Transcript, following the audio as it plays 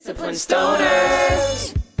Disciplined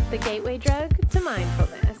Stoners. The gateway drug to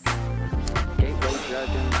mindfulness. Gateway drug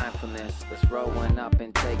to mindfulness. Let's roll one up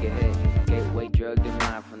and take a hit. Gateway drug to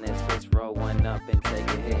mindfulness. Let's roll one up and take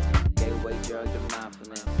a hit. Gateway drug to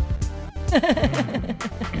mindfulness.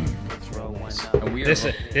 Let's roll one up.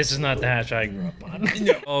 This is not the hash I grew up on.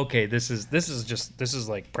 No. Okay, this is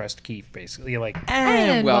like pressed keef basically. Like,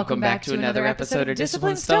 And welcome back to another episode of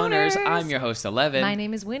Disciplined Stoners. I'm your host, Eleven. My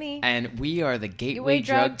name is Winnie. And we are the gateway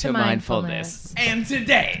drug to mindfulness. And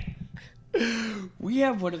today, we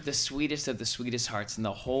have one of the sweetest hearts in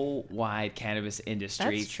the whole wide cannabis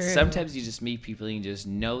industry. That's true. Sometimes you just meet people and you just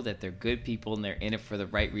know that they're good people and they're in it for the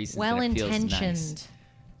right reasons. And it feels Well-intentioned. nice.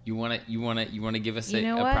 You wanna give us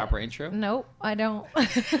a what? proper intro? Nope, I don't.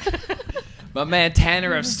 My man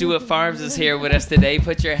Tanner of Stewart Farms is here with us today.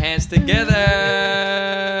 Put your hands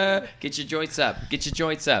together. Get your joints up. Good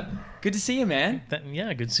to see you, man.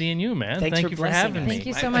 yeah, good seeing you, man. Thanks Thank for you for blessing having us. me. Thank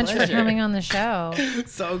you My so much for pleasure. coming on the show.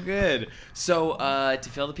 So good. So to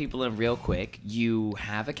fill the people in real quick, you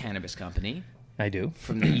have a cannabis company I do.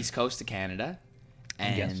 from the East Coast of Canada.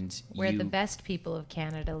 And Where the best people of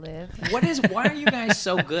Canada live. why are you guys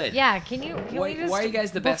so good? Yeah, can we just... why are you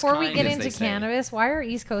guys the best Before we kind, get as into they say? cannabis, why are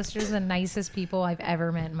East Coasters the nicest people I've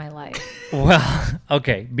ever met in my life? Well,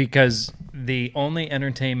 okay, because the only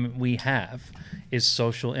entertainment we have is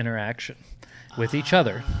social interaction with each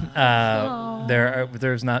other.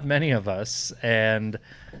 There's not many of us, and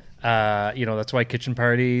that's why kitchen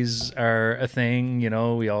parties are a thing. You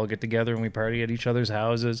know, we all get together and we party at each other's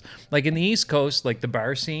houses. Like in the East Coast, like the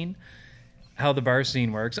bar scene, how the bar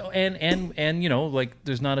scene works. Oh, and like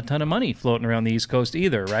there's not a ton of money floating around the East Coast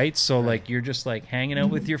either, right? So like you're just like hanging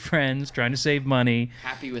out with your friends, trying to save money.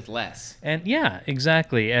 Happy with less. And yeah,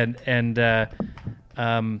 exactly. I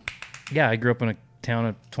grew up in a town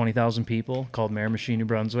of 20,000 people called Miramichi, New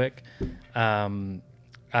Brunswick.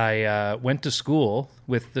 I went to school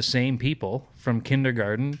with the same people from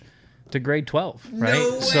kindergarten to grade 12, right?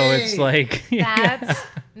 No So it's way! like That's...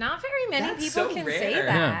 Not very many That's people so can rare. say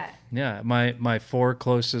that. yeah. My four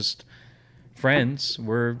closest friends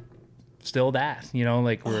were still that,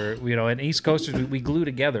 like and East Coasters, we glue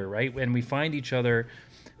together, right? And we find each other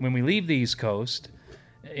when we leave the East Coast.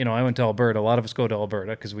 I went to Alberta. A lot of us go to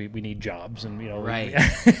Alberta because we need jobs and Right.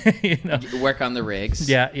 You Work on the rigs.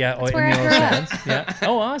 Yeah. That's in where the I oil grew up. sands. Yeah.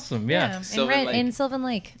 Oh, awesime. Yeah. In Sylvan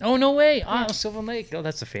Lake. Oh, no way. Oh, Sylvan Lake. Oh,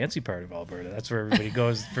 that's the fancy part of Alberta. That's where everybody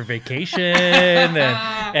goes for vacation. and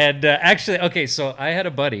actually, okay, so I had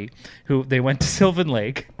a buddy who they went to Sylvan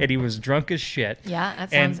Lake and he was drunk as shit. Yeah,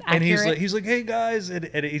 that sounds and accurate. he's like, hey guys, and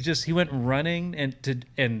he went running and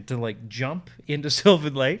to like jump into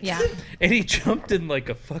Sylvan Lake. Yeah. And he jumped in like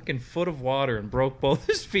a fucking foot of water and broke both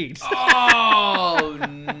his feet. Oh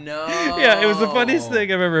no! Yeah, it was the funniest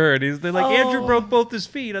thing I've ever heard. They're like, Andrew broke both his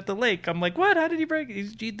feet at the lake. I'm like, what? How did he break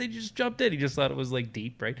it? They just jumped in. He just thought it was like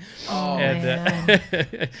deep, right? Oh, man.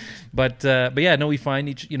 But yeah, no, we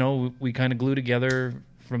find we kind of glue together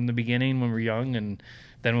from the beginning when we're young, and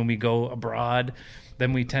then when we go abroad,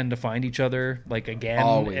 then we tend to find each other like again.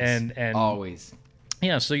 Always. And always.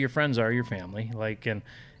 yeah, so your friends are your family, like,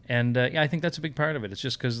 and I think that's a big part of it. It's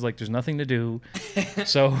just because like there's nothing to do,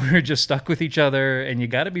 so we're just stuck with each other, and you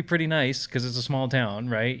got to be pretty nice because it's a small town,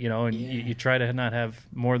 right? And you try to not have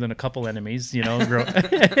more than a couple enemies, when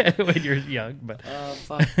you're young. But Oh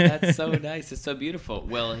fuck, that's so nice. It's so beautiful.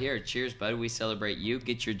 Well, here, cheers, bud. We celebrate you.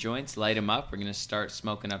 Get your joints, light them up. We're gonna start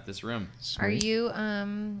smoking up this room. Are you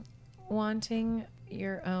wanting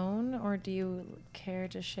your own, or do you care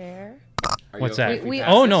to share? Are you What's okay that? if we We- pass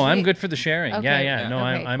Oh this? no, I'm good for the sharing. Okay. Yeah. No,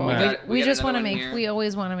 Okay, I'm. cool. We We got just another want to one make. here. We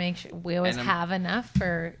always want to make sure. We always And have enough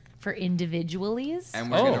for individualies.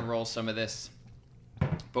 And we're Oh. gonna roll some of this.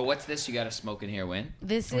 But what's this you got to smoke in here, Win?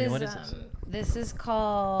 This Wait, is what is this? this is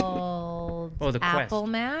called Oh, the Quest. Apple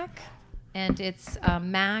Mac, and it's a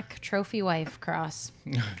Mac Trophy Wife cross.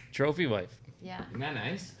 Trophy wife. Yeah, Isn't that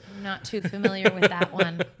nice? I'm not too familiar with that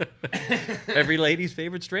one. Every lady's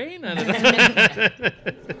favorite strain. I don't know. I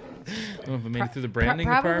don't know if I made it through the branding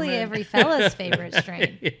Probably department. every fella's favorite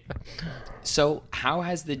strain. Yeah. So, how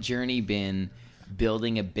has the journey been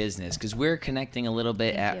building a business? Because we're connecting a little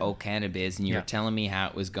bit Thank at you. O Cannabis, and you were Yeah. telling me how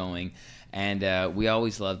it was going. And we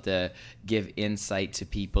always love to give insight to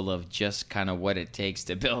people of just kind of what it takes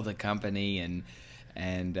to build a company and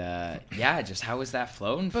just how was that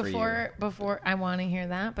flowing for you? Before I want to hear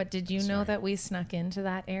that, but did you know that we snuck into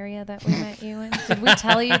that area that we met you in? Did we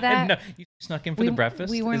tell you that? No, you snuck in for the breakfast.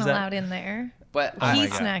 We weren't Is that- allowed in there. But Oh my He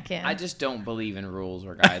God. snuck in. I just don't believe in rules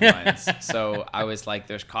or guidelines. So I was like,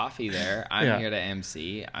 "There's coffee there. I'm Yeah. here to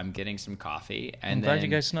MC. I'm getting some coffee." And I'm glad you then-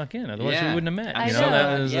 guys snuck in. Otherwise, we Yeah. wouldn't have met. I You know. know,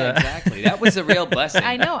 that was yeah, exactly. That was a real blessing.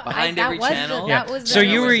 I know. Behind that every was the- channel. that was So the-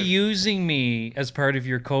 you That were was a- using me as part of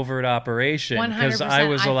your covert operation 100%. because I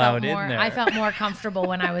was allowed felt more, in there. I felt more comfortable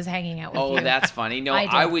when I was hanging out with you. Oh, that's funny. No, I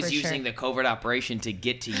did, I was for using sure. the covert operation to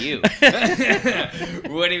get to you.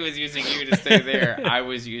 Woody was using you to stay there. I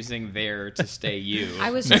was using there to stay you.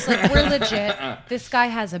 I was just like, we're legit. This guy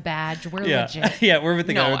has a badge. We're yeah, legit. yeah, we're with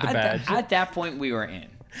the guy no, with the at, badge. at that point we were in.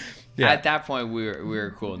 Yeah. At that point we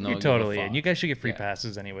were cool. No, You're give a totally in. fuck. You guys should get free Yeah.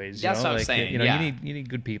 passes, anyways. That's you know? what I'm like, saying, You know, yeah. you need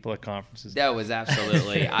good people at conferences. That was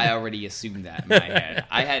absolutely. I already assumed that in my head.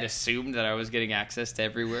 I had assumed that I was getting access to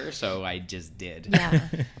everywhere, so I just did. Yeah.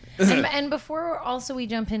 And before also we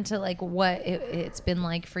jump into like what it's been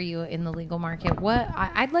like for you in the legal market,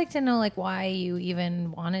 I'd like to know like why you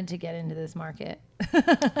even wanted to get into this market.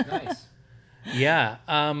 Nice. Yeah.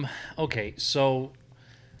 Okay. So,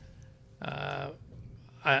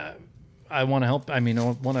 I want to help. I mean,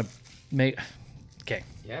 I want to make. Okay.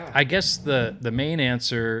 Yeah. I guess the main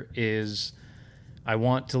answer is I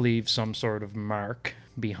want to leave some sort of mark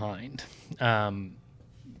behind.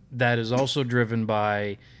 That is also driven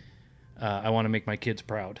by I want to make my kids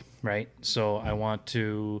proud, right? So I want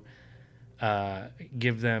to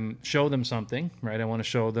show them something, right? I want to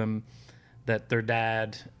show them that their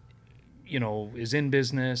dad, you know, is in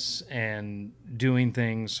business and doing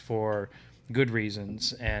things for good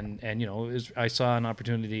reasons, and you know, I saw an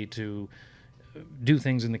opportunity to do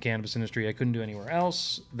things in the cannabis industry I couldn't do anywhere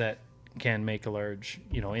else that can make a large,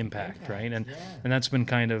 you know, impact, right? And that's been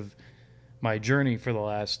kind of my journey for the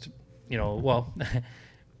last, you know, well,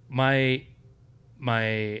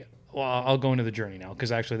 well, I'll go into the journey now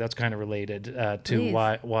because actually that's kind of related to Please.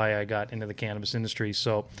 why I got into the cannabis industry.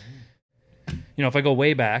 So, you know, if I go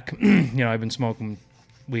way back, you know, I've been smoking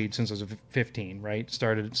weed since I was 15, right?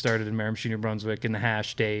 Started in Miramichi, New Brunswick in the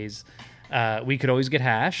hash days. We could always get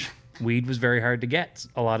hash. Weed was very hard to get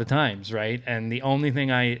a lot of times, right? And the only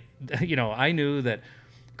thing I knew that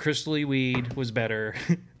crystally weed was better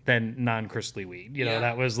than non-crystally weed. You know,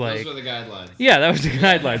 that was like... Those were the guidelines. Yeah, that was the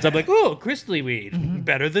guidelines. I'm like, oh, crystally weed,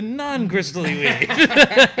 better than non-crystally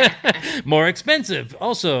weed. More expensive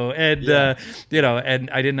also. And, you know, and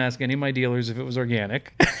I didn't ask any of my dealers if it was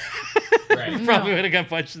organic. Right. Probably would have got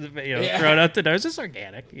punched in the, you know, thrown out the door. Is this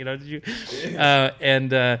organic? You know, did you?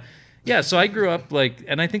 Yeah, so I grew up like,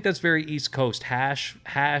 and I think that's very East Coast.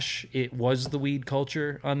 Hash, it was the weed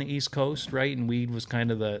culture on the East Coast, right? And weed was kind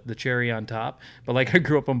of the cherry on top. But like I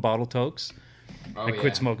grew up on bottle tokes. I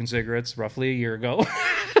quit smoking cigarettes roughly a year ago.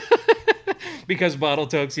 Because bottle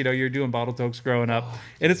tokes, you know, you're doing bottle tokes growing up.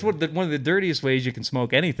 And it's one of the dirtiest ways you can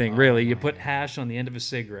smoke anything, really. You put hash on the end of a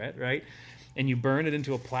cigarette, right? And you burn it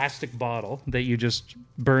into a plastic bottle that you just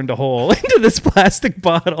burned a hole into this plastic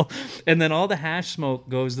bottle. And then all the hash smoke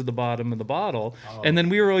goes to the bottom of the bottle. And then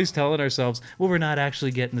we were always telling ourselves, well, we're not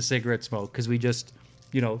actually getting the cigarette smoke because we just,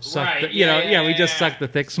 you know, suck we just suck the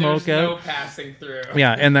thick smoke out. No passing through.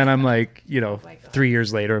 Yeah, and then I'm like, you know, 3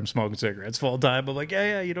 years later, I'm smoking cigarettes full time. I'm like,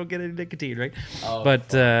 yeah, you don't get any nicotine,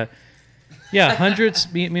 right? Yeah,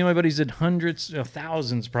 hundreds. Me and my buddies did hundreds,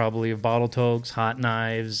 thousands probably of bottle tokes, hot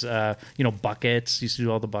knives, buckets. Used to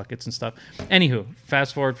do all the buckets and stuff. Anywho,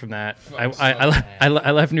 fast forward from that, I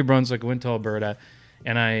left New Brunswick, went to Alberta,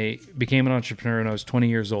 and I became an entrepreneur when I was 20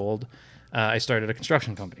 years old. I started a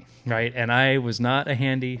construction company, right? And I was not a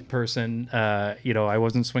handy person. I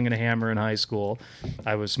wasn't swinging a hammer in high school.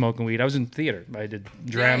 I was smoking weed. I was in theater. I did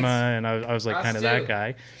drama, and I was like Us kind of too. that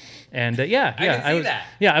guy. And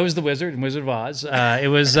I was the Wizard in Wizard of Oz. It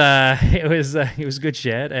was good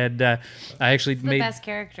shit. And I actually the best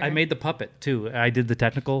character. I made the puppet too. I did the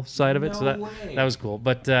technical side of it, so that was cool.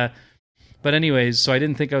 But anyways, so I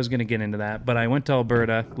didn't think I was going to get into that. But I went to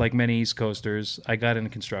Alberta, like many East Coasters. I got into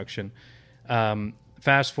construction.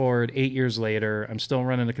 Fast forward 8 years later, I'm still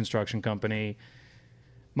running a construction company.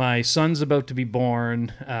 My son's about to be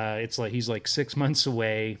born. It's like he's like 6 months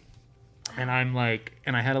away. And I'm like,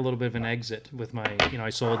 and I had a little bit of an exit with my, I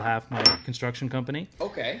sold half my construction company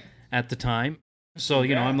Okay. at the time. So,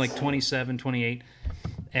 I'm like 27, 28.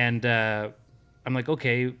 And I'm like,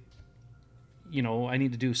 okay, I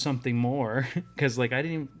need to do something more. Because, like,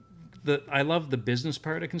 I love the business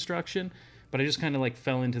part of construction, but I just kind of, like,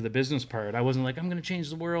 fell into the business part. I wasn't like, I'm going to change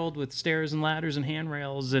the world with stairs and ladders and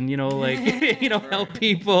handrails and, help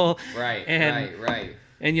people. Right, right.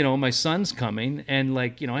 And, my son's coming, and,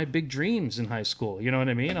 like, I had big dreams in high school. You know what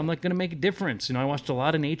I mean? I'm, like, going to make a difference. I watched a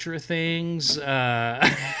lot of nature things.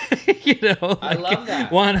 you know, I love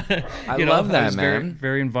that. I love that, I was man.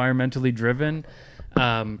 Very environmentally driven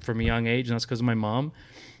from a young age, and that's because of my mom.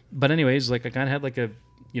 But anyways, like I kind of had like a,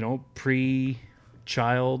 you know,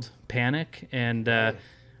 pre-child panic, and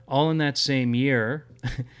all in that same year,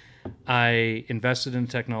 I invested in a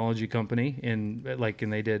technology company and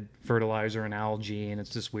they did fertilizer and algae, and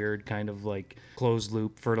it's this weird kind of like closed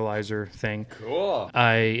loop fertilizer thing. Cool.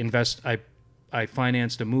 I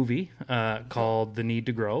financed a movie called The Need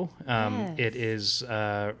to Grow. Yes. It is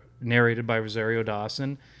narrated by Rosario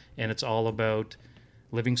Dawson, and it's all about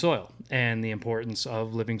living soil and the importance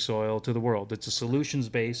of living soil to the world. It's a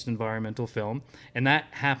solutions-based environmental film, and that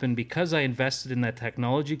happened because I invested in that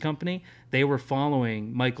technology company. They were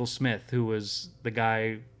following Michael Smith, who was the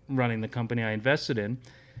guy running the company I invested in.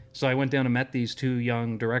 So I went down and met these two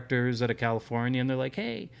young directors out of California, and they're like,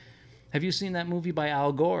 hey, have you seen that movie by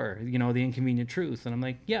Al Gore, you know, The Inconvenient Truth? And I'm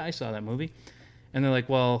like, yeah, I saw that movie. And they're like,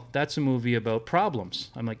 well, that's a movie about problems.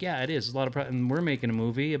 I'm like, yeah, it is. A lot of and we're making a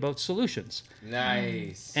movie about solutions.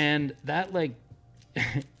 Nice. And that, like,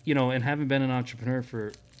 you know, and having been an entrepreneur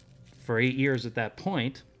for 8 years at that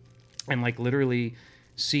point, and like literally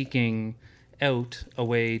seeking out a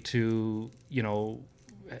way to, you know,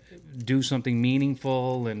 do something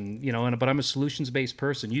meaningful, and you know, but I'm a solutions-based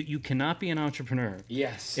person. You cannot be an entrepreneur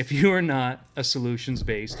Yes. if you are not a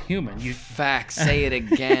solutions-based human. Facts. Say it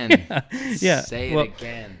again. Yeah. Say it Well,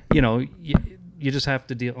 again. you know, you just have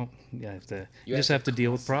to deal. You just have to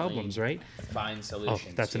deal with constantly problems, right? Find Oh,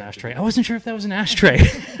 solutions. that's an You have to ashtray. be- I wasn't sure if that was an ashtray.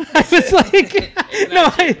 I was like, no,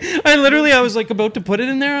 I literally, I was like about to put it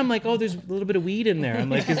in there. I'm like, oh, there's a little bit of weed in there. I'm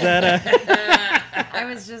like, is that a? I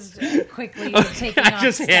was just quickly taking I off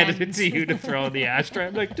just handed it stems. to you to throw in the ashtray.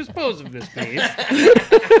 I'm like, dispose of this, please.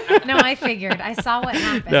 No, I figured. I saw what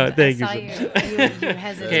happened. No, thank you. I saw you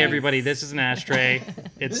hesitate. Okay, everybody, this is an ashtray.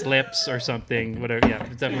 It's lips or something, whatever. Yeah,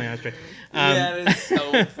 it's definitely an ashtray. Yeah, that's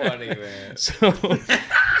so funny, man.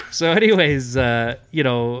 So anyways, you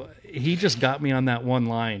know, he just got me on that one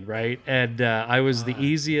line, right? And I was the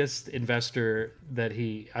easiest investor that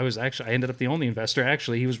I ended up the only investor,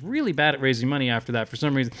 actually. He was really bad at raising money after that for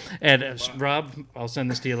some reason. And Rob, I'll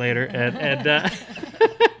send this to you later. And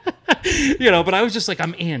you know, but I was just like,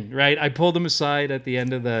 I'm in, right? I pulled him aside at the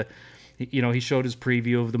end of you know, he showed his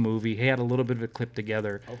preview of the movie. He had a little bit of a clip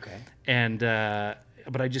together. Okay. And,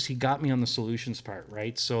 but he got me on the solutions part,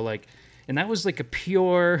 right? So like, and that was like a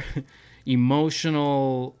pure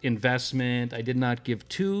emotional investment. I did not give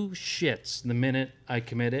two shits the minute I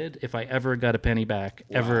committed if I ever got a penny back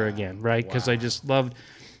ever again, right? Because I just loved,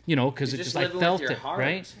 you know, because You're it just just I living with felt your it, heart.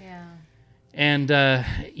 right? Yeah. And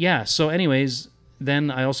yeah, so anyways,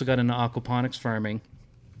 then I also got into aquaponics farming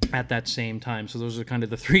at that same time. So those are kind of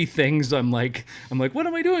the three things I'm like, what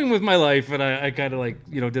am I doing with my life? And I kind of like,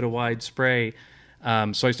 you know, did a wide spray.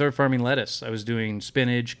 So I started farming lettuce. I was doing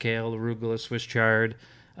spinach, kale, arugula, Swiss chard,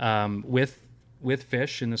 with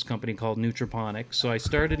fish in this company called Nutroponics. So I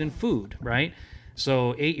started in food, right?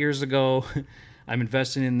 So 8 years ago, I'm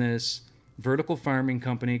investing in this vertical farming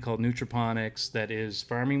company called Nutroponics that is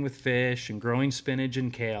farming with fish and growing spinach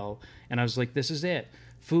and kale. And I was like, this is it.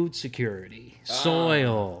 Food security,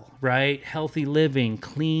 soil, right? Healthy living,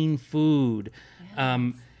 clean food.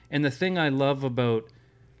 And the thing I love about,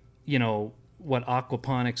 you know, what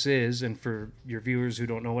aquaponics is, and for your viewers who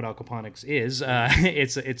don't know what aquaponics is,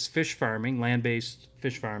 it's fish farming, land-based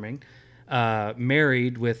fish farming,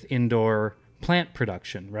 married with indoor plant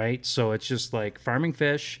production, right? So it's just like farming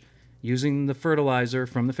fish, using the fertilizer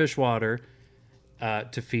from the fish water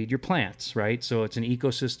to feed your plants, right? So it's an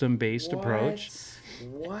ecosystem-based approach.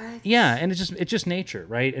 What? Yeah, and it's just nature,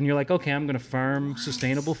 right? And you're like, okay, I'm going to farm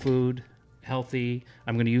sustainable food, healthy.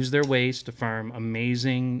 I'm going to use their waste to farm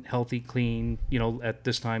amazing, healthy, clean, you know, at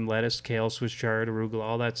this time, lettuce, kale, Swiss chard, arugula,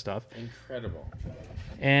 all that stuff. Incredible.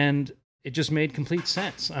 And it just made complete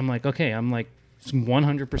sense. I'm like, okay, I'm like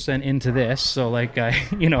 100% into this. So like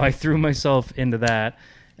I threw myself into that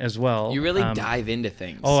as well. You really dive into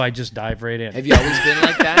things. Oh, I just dive right in. Have you always been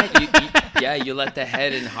like that? You let the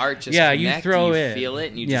head and heart just Yeah, you connect. throw you in. feel it,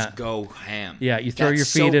 and you Yeah. just go ham. Yeah, you throw That's your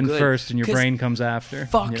feet so in good, first and your 'cause brain comes after.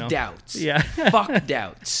 Fuck you know? doubts. Yeah. Fuck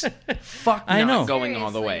doubts. Fuck I not know. going all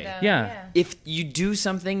the Seriously, way. though, Yeah. If you do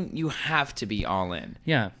something, you have to be all in.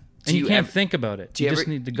 Yeah. Do And you you can't ever- think about it. do You you just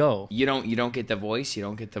ever- need to go. You don't get the voice. You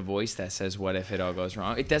don't get the voice that says, "What if it all goes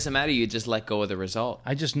wrong?" It doesn't matter. You just let go of the result.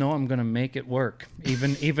 I just know I'm going to make it work,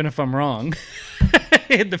 even if I'm wrong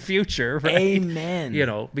in the future, right? Amen. You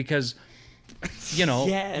know, because you know,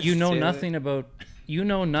 Yes, you know dude. nothing about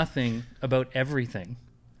everything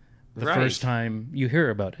the Right. first time you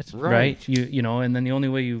hear about it, Right. right? You know, and then the only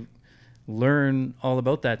way you learn all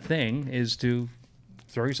about that thing is to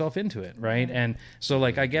throw yourself into it, right? And so,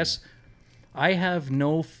 like, I guess I have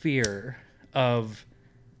no fear of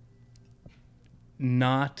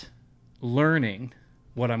not learning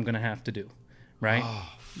what I'm going to have to do, right?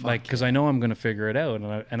 Like, because I know I'm going to figure it out,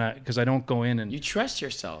 and I because I don't go in and You trust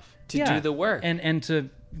yourself to do the work. and to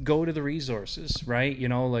go to the resources, right? You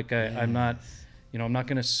know, like I'm not. You know, I'm not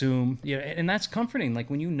going to assume. Yeah, and that's comforting. Like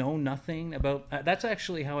when you know nothing about. That's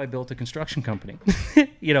actually how I built a construction company.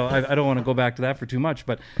 You know, I don't want to go back to that for too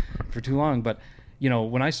long. But you know,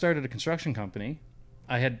 when I started a construction company,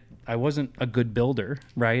 I wasn't a good builder,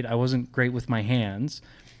 right? I wasn't great with my hands.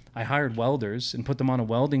 I hired welders and put them on a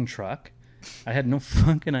welding truck. I had no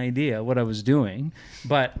fucking idea what I was doing,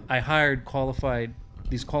 but I hired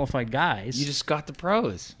these qualified guys. You just got the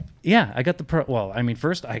pros. Yeah, I got the pro. Well, I mean,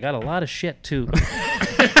 first I got a lot of shit too.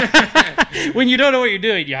 When you don't know what you're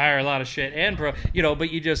doing, you hire a lot of shit and pro. You know,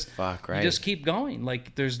 but you just you just keep going.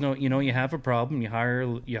 Like there's no, you know, you have a problem, you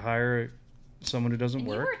hire someone who doesn't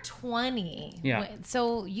work. You were 20. Yeah.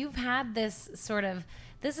 So you've had this sort of.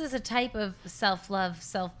 This is a type of self-love,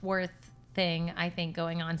 self-worth thing, I think,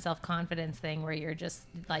 going on, self-confidence thing, where you're just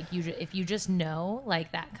like if you just know,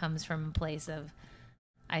 like that comes from a place of,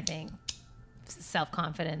 I think,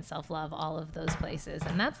 self-confidence, self-love, all of those places.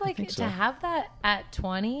 And that's like to have that at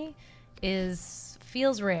 20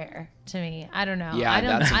 feels rare to me. I don't know. Yeah, I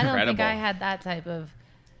don't that's think incredible. I had that type of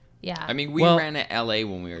I mean, we ran at LA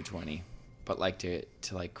when we were 20, but like to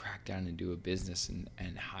like crack down and do a business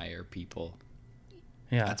and hire people.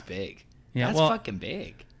 Yeah. That's big. Yeah, That's well- fucking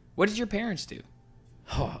big. What did your parents do?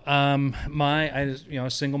 A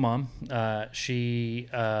single mom.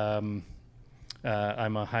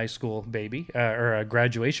 I'm a high school baby, or a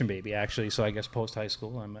graduation baby, actually. So I guess post high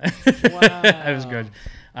school. I was good.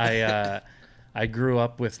 I grew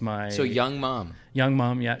up with my young mom. Young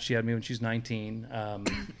mom, yeah. She had me when she was 19,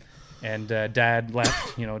 and dad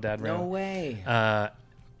left. You know, dad ran. No way.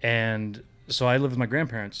 And so I lived with my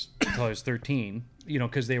grandparents until I was 13. You know,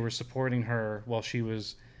 because they were supporting her while she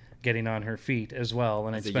was getting on her feet as well,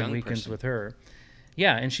 and I'd spend weekends with her.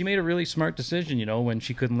 Yeah, and she made a really smart decision, you know, when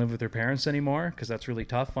she couldn't live with her parents anymore, because that's really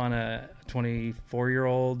tough on a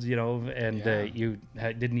 24-year-old, you know, and you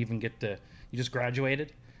didn't even get to, you just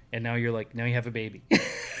graduated, and now you have a baby.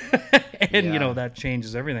 And, you know, that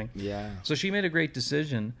changes everything. Yeah. So she made a great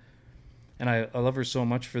decision, and I love her so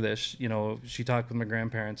much for this. You know, she talked with my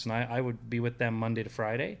grandparents, and I would be with them Monday to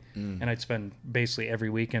Friday, and I'd spend basically every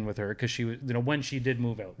weekend with her because she was, you know, when she did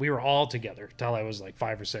move out, we were all together till I was like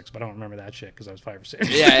 5 or 6, but I don't remember that shit because I was 5 or 6.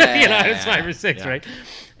 I was 5 or 6, right?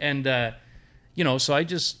 And, you know, so I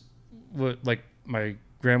just, like, my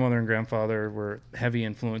grandmother and grandfather were heavy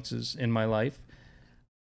influences in my life.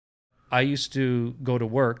 I used to go to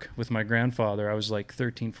work with my grandfather. I was like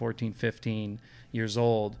 13, 14, 15 years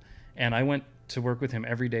old. And I went to work with him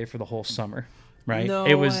every day for the whole summer, right? No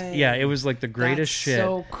it was way. Yeah, it was like the greatest shit.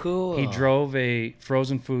 So cool. He drove a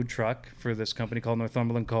frozen food truck for this company called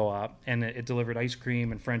Northumberland Co-op, and it delivered ice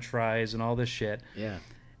cream and French fries and all this shit. Yeah.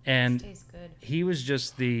 And This tastes good. he was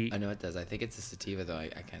just the. I know it does. I think it's a sativa though. I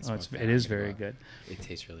can't smoke that. It is very good. It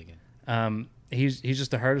tastes really good. He's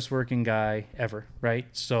just the hardest working guy ever, right?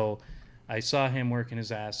 So I saw him working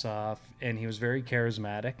his ass off, and he was very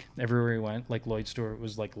charismatic. Everywhere he went, like Lloyd Stewart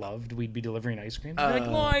was like loved. We'd be delivering ice cream. They'd be like,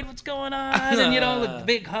 Lloyd, what's going on? And, you know, like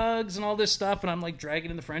big hugs and all this stuff. And I'm like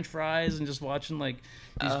dragging in the French fries and just watching like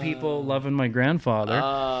these people loving my grandfather.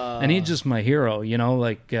 And he's just my hero, you know,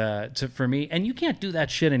 like for me. And you can't do that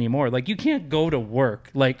shit anymore. Like you can't go to work.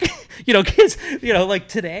 Like, you know, kids, you know, like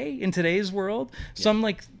today, in today's world, some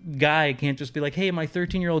like guy can't just be like, hey, my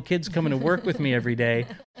 13-year-old kid's coming to work with me every day,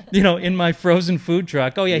 you know, in my frozen food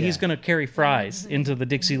truck. Oh yeah, he's gonna carry fries into the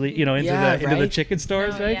Dixie, you know, into the chicken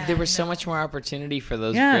stores, right? yeah. There was so much more opportunity for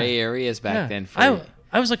those gray areas back then.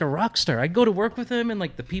 I was like a rock star. I'd go to work with him, and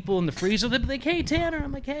like the people in the freezer, they'd be like, "Hey Tanner,"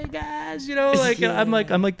 I'm like, "Hey guys," you know, like I'm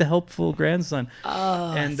like the helpful grandson.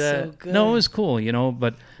 Oh, and so good. no, it was cool, you know.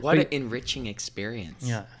 But What an enriching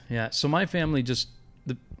experience. yeah. So my family just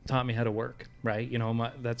taught me how to work, right? You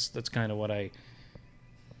know, that's kind of what I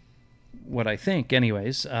think.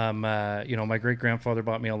 Anyways, you know, my great grandfather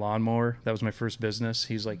bought me a lawnmower. That was my first business.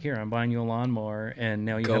 He's like, "Here, I'm buying you a lawnmower, and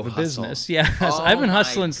now you Go have a hustle. business." Yeah, Oh I've been my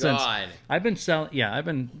hustling since. God. I've been selling. Yeah, I've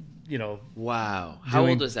been. You know, Wow. How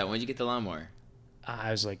Doing- old was that? When did you get the lawnmower? I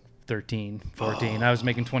was like 13, 14. I was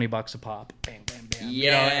making $20 a pop. Bam, bam, bam. You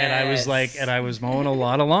know, and I was mowing a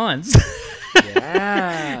lot of lawns.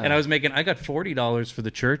 Yeah. And I got $40 for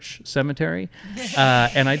the church cemetery,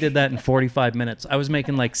 and I did that in 45 minutes. I was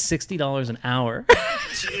making like $60 an hour.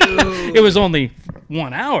 Dude, It was only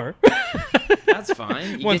 1 hour. that's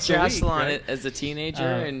fine. You Once get your a hustle week, on right? it as a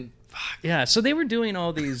teenager in Yeah, so they were doing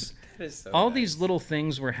all these So these little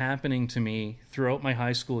things were happening to me throughout my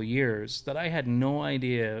high school years that I had no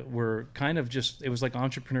idea were kind of just, it was like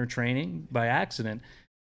entrepreneur training by accident.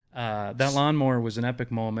 That lawnmower was an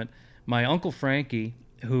epic moment. My Uncle Frankie,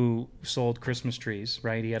 who sold Christmas trees,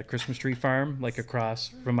 right? He had a Christmas tree farm like across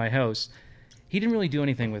from my house. He didn't really do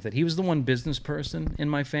anything with it. He was the one business person in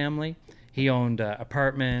my family. He owned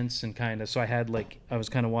apartments and kind of, so I was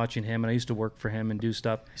kind of watching him, and I used to work for him and do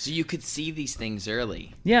stuff. So you could see these things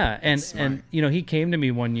early. Yeah, and he came to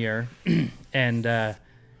me one year, and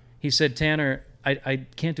he said, Tanner, I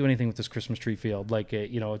can't do anything with this Christmas tree field. Like,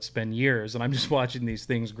 it's been years, and I'm just watching these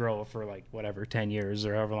things grow for 10 years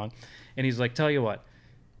or however long. And he's like, tell you what,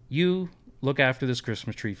 you look after this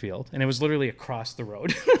Christmas tree field. And it was literally across the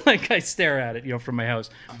road. I stare at it, from my house.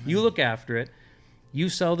 You look after it. You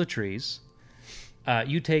sell the trees.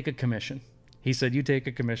 You take a commission. He said, you take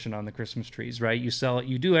a commission on the Christmas trees, right? You sell it.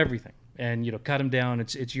 You do everything. And, cut them down.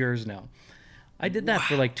 It's yours now. I did that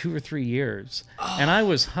for 2 or 3 years, and I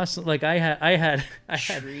was hustling. I had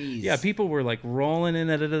trees. Yeah, people were rolling in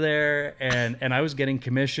out of there, and I was getting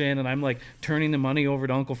commission, and I'm turning the money over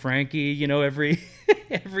to Uncle Frankie, every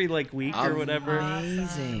week or whatever.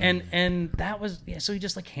 Amazing. And that was so he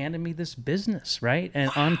just handed me this business, right, and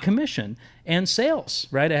on commission and sales,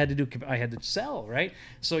 right. I had to sell, right.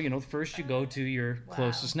 So first you go to your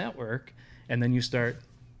closest network, and then you start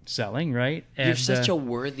selling, right? And, you're such a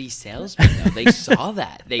worthy salesman, though. They saw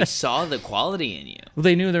that. They saw the quality in you. Well,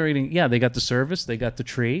 they knew they were eating. Yeah, they got the service. They got the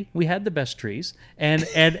tree. We had the best trees, and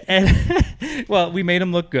well, we made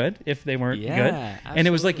them look good if they weren't good. Absolutely. And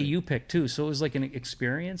it was like a U-pick too, so it was like an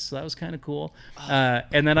experience. So that was kind of cool.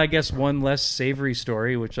 And then I guess one less savory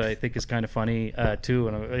story, which I think is kind of funny too.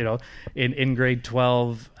 And in grade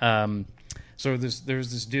 12, so there's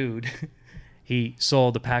this dude. He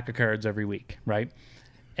sold a pack of cards every week, right?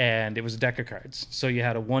 And it was a deck of cards. So you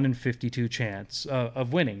had a 1 in 52 chance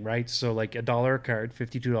of winning, right? So $1 a card,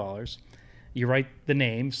 $52. You write the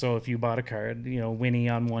name. So if you bought a card, Winnie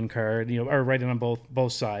on one card, or write it on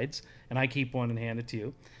both sides. And I keep one and hand it to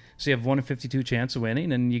you. So you have 1 in 52 chance of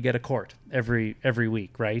winning, and you get a quart every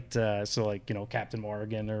week, right? So Captain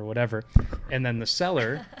Morgan or whatever. And then the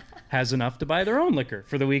seller has enough to buy their own liquor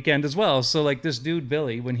for the weekend as well. So this dude,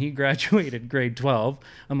 Billy, when he graduated grade 12,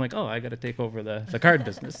 I'm like, oh, I got to take over the card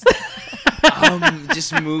business.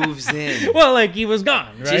 Just moves in. Well, he was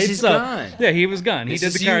gone, right? He's gone. Yeah, he was gone. He This did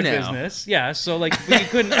is the you card now. business. Yeah, so we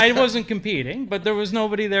couldn't. I wasn't competing, but there was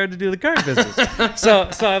nobody there to do the card business. So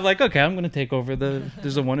I'm like, okay, I'm going to take over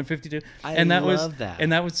there's a 1 in 52, and that love that.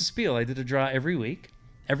 And that was the spiel. I did a draw every week.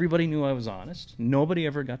 Everybody knew I was honest. Nobody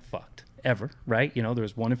ever got fucked ever, right? There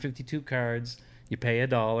was 1 in 52 cards. You pay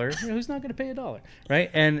 $1. Who's not going to pay $1,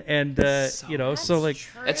 right? And That's a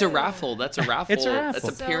raffle. That's a raffle. It's a raffle.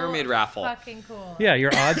 That's a pyramid raffle. Fucking cool. yeah,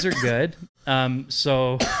 your odds are good.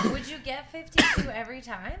 So Would you get 52 every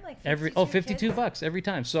time? 52 kids? bucks every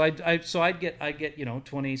time. So I'd get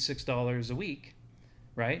 $26 a week,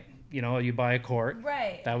 right? You buy a quart.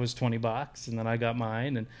 Right. That was $20, and then I got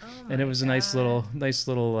mine, and my it was a nice God.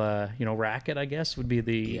 little racket, I guess would be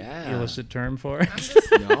the illicit term for it.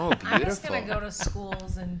 No, beautiful. I'm just gonna go to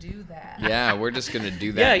schools and do that. Yeah, we're just gonna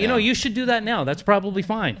do that. Yeah, now. you should do that now. That's probably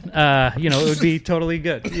fine. It would be totally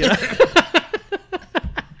good. Yeah.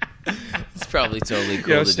 It's probably totally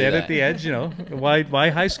cool to Stand do at that. the edge. Why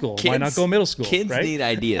high school? Why not go middle school? Kids right? need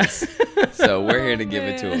ideas, so we're here to give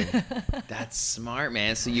it to them. That's smart,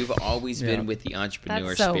 man. So you've always been with the entrepreneur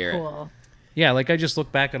That's so spirit. cool. Yeah, I just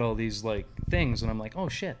look back at all these things, and I'm like, oh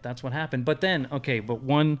shit, that's what happened. But then,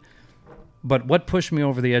 but what pushed me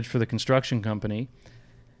over the edge for the construction company?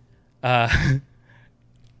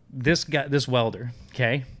 This welder,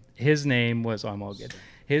 okay, his name was I'm all good.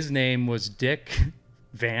 His name was Dick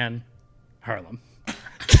Van Harlem.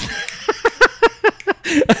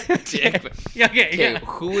 Dick, Okay,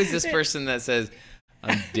 who is this person that says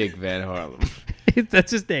I'm Dick Van Harlem?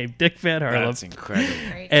 That's his name, Dick Van Harlem. That's incredible.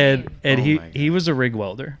 Great and name. and Oh he my God. he was a rig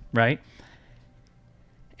welder, right?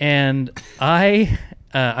 And I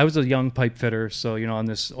was a young pipe fitter, so on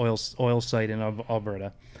this oil site in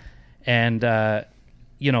Alberta, and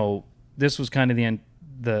this was kind of the end,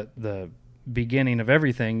 the beginning of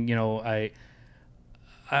everything.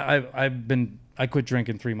 I quit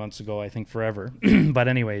drinking 3 months ago, I think forever, but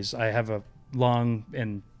anyways, I have a long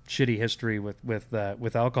and shitty history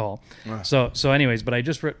with alcohol. Wow. So anyways, but I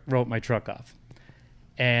just wrote my truck off,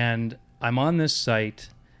 and I'm on this site,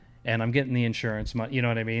 and I'm getting the insurance. You know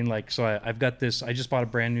what I mean? So I've got this. I just bought a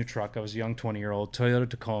brand new truck. I was a young 20-year-old Toyota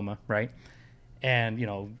Tacoma, right? And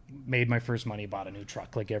made my first money, bought a new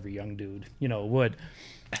truck like every young dude would,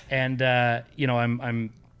 and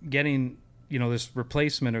I'm getting, this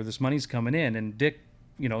replacement or this money's coming in, and Dick,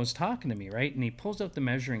 is talking to me, right? And he pulls out the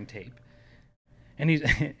measuring tape. And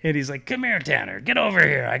he's like, "Come here, Tanner. Get over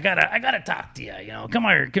here. I gotta talk to you. Come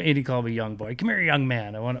here." And he called me young boy. "Come here, young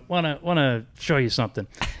man. I wanna show you something."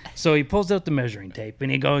 So he pulls out the measuring tape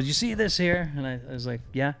and he goes, "You see this here?" And I was like,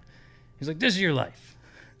 "Yeah." He's like, "This is your life."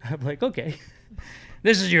 I'm like, "Okay,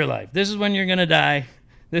 this is your life. This is when you're gonna die.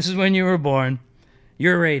 This is when you were born.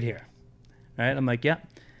 You're right here." Right? I'm like, "Yeah."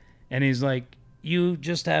 And he's like, "You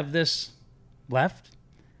just have this left,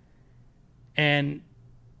 and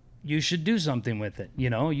you should do something with it.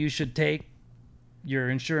 You should take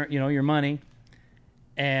your insurance, your money,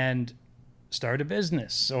 and start a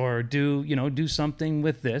business, or do something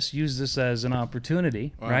with this. Use this as an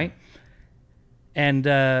opportunity." Wow. Right? And,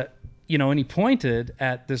 and he pointed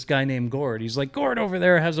at this guy named Gord. He's like, "Gord over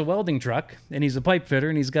there has a welding truck, and he's a pipe fitter,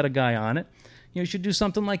 and he's got a guy on it. You should do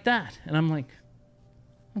something like that." And I'm like,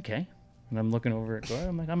 "Okay." And I'm looking over at Gord.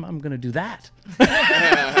 I'm like, I'm going to do that.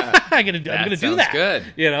 I'm going to do that. Good.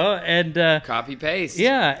 And copy paste.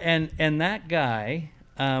 Yeah, and that guy,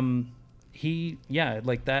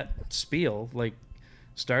 like that spiel, like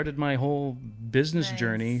started my whole business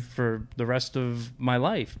journey for the rest of my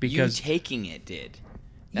life, because you taking it did.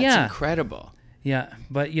 That's incredible. Yeah,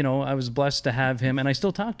 but I was blessed to have him, and I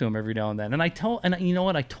still talk to him every now and then. And I told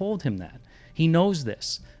him that. He knows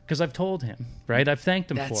this. Because I've told him, right? I've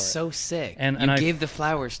thanked him for it. That's so sick. And you gave the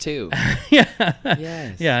flowers too. Yeah.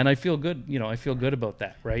 Yes. Yeah, and I feel good. I feel good about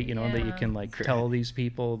that, right? That you can tell these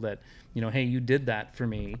people that, hey, you did that for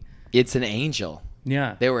me. It's an angel.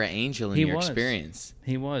 Yeah. They were an angel in your experience.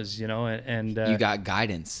 He was, and you got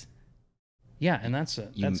guidance. Yeah, and that's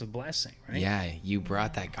a blessing, right? Yeah, you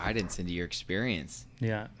brought that guidance into your experience.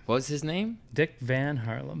 Yeah. What was his name? Dick Van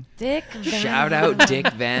Harlem. Shout out Dick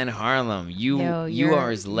Van Harlem. You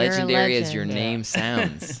are as legendary as your name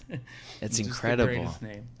sounds. It's incredible. The greatest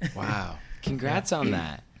name. Wow. Congrats on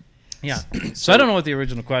that. Yeah. So I don't know what the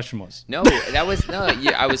original question was. No, that was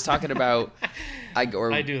I was talking about. I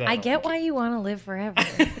do that. I get why you want to live forever.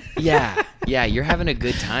 Yeah, you're having a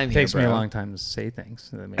good time here, Takes me a long time to say things.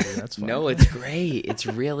 So maybe that's fine. No, it's great. It's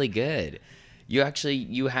really good. You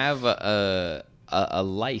have a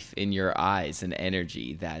life in your eyes and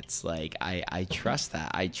energy that's like, I trust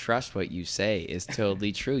that. I trust what you say is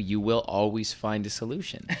totally true. You will always find a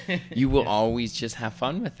solution. You will always just have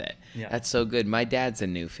fun with it. Yeah. That's so good. My dad's a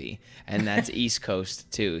Newfie, and that's East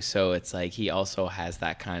Coast too. So it's like he also has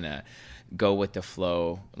that kind of go with the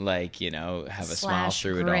flow, have a smile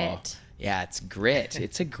through grit. It all. Yeah, it's grit.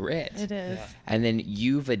 It's a grit. It is. Yeah. And then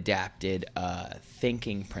you've adapted a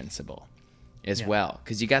thinking principle as well,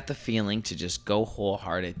 because you got the feeling to just go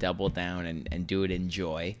wholehearted, double down, and do it in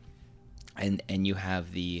joy. And you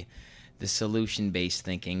have the solution-based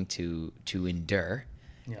thinking to endure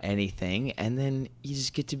anything, and then you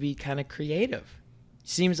just get to be kind of creative.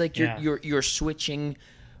 Seems like you're switching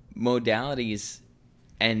modalities,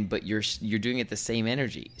 but you're doing it the same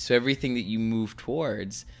energy. So everything that you move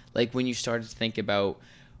towards, like when you started to think about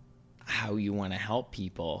how you want to help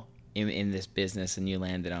people in this business and you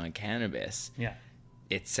landed on cannabis. Yeah.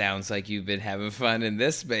 It sounds like you've been having fun in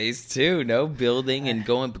this space too, no? Building and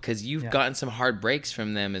going, because you've gotten some hard breaks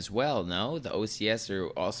from them as well, no? The OCS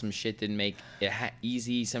or awesome shit didn't make it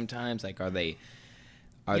easy sometimes. Like, this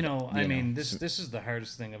is the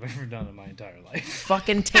hardest thing I've ever done in my entire life.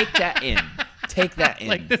 Fucking take that in. Take that in.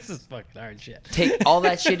 Like, this is fucking hard shit. Take all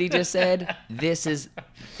that shit he just said. This is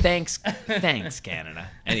thanks Canada.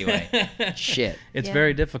 Anyway, shit. It's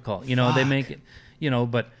very difficult. They make it,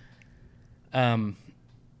 but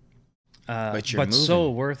you're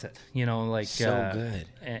so worth it. So good.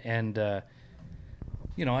 And I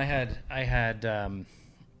had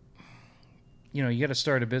you got to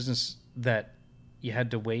start a business that you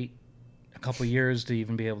had to wait a couple years to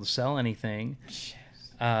even be able to sell anything.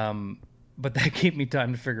 But that gave me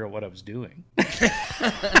time to figure out what I was doing. Because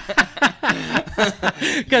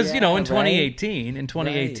in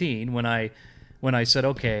 2018, when I said,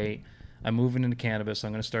 okay, I'm moving into cannabis,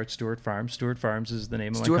 I'm going to start Stewart Farms. Stewart Farms is the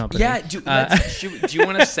name of my company. Yeah, do you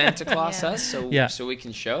want to Santa Claus us so we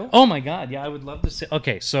can show? Oh my God, yeah, I would love to see.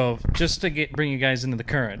 Okay, so just to bring you guys into the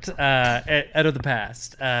current, out of the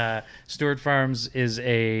past, Stewart Farms is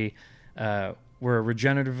we're a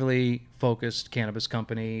regeneratively focused cannabis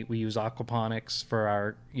company. We use aquaponics for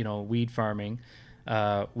our, weed farming.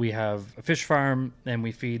 We have a fish farm, and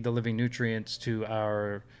we feed the living nutrients to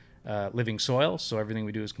our living soil. So everything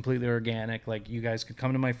we do is completely organic. Like, you guys could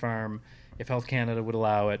come to my farm, if Health Canada would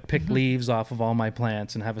allow it, pick leaves off of all my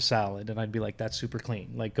plants and have a salad. And I'd be like, that's super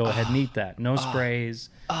clean. Like, go ahead and eat that. No sprays.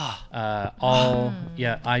 IPM.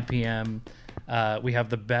 We have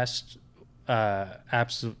the best,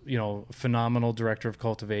 absolute, phenomenal director of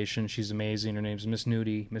cultivation. She's amazing. Her name's Miss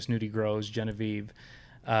Nudie. Miss Nudie Grows, Genevieve.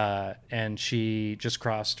 And she just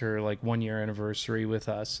crossed her 1 year anniversary with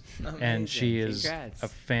us. Amazing. And she is Congrats, a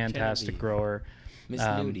fantastic Genevieve. grower. Miss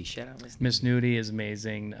Nudie, shout out Miss Nudie. Miss Nudie is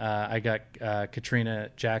amazing. I got Katrina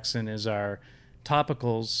Jackson is our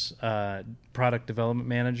topicals product development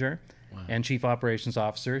manager and chief operations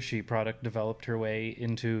officer. She product developed her way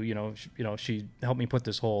into she helped me put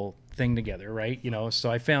this whole thing together, right? So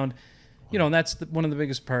I found, and that's one of the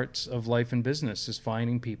biggest parts of life and business is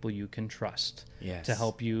finding people you can trust to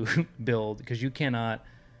help you build, because you cannot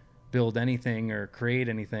build anything or create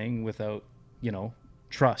anything without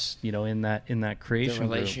trust, in that creation The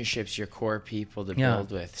group. relationships, your core people to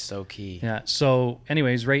build with, so key. Yeah. So,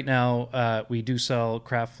 anyways, right now we do sell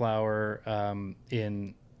craft flower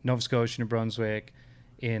in Nova Scotia, New Brunswick,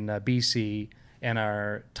 in BC, and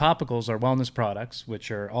our topicals are wellness products, which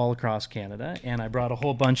are all across Canada. And I brought a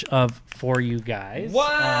whole bunch of for you guys.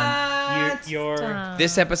 What?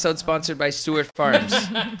 This episode sponsored by Stewart Farms.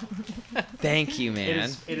 Thank you, man.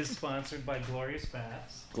 It is sponsored by Glorious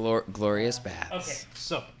Baths. Glorious Baths. Okay,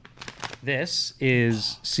 so this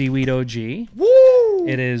is Seaweed OG. Woo!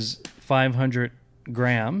 It is 500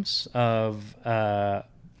 grams of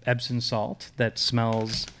Epsom salt that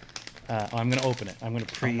smells. I'm going to open it. I'm going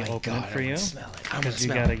to pre-open it for you. Smell it. I'm gonna Because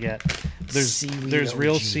you smell got to it. get. There's Seaweed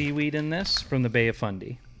real OG. seaweed in this from the Bay of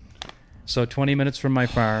Fundy. So 20 minutes from my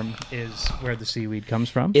farm is where the seaweed comes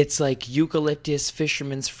from. It's like eucalyptus,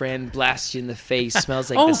 fisherman's friend, blast you in the face. Smells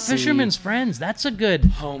like oh, the sea. Fisherman's Friends. That's a good.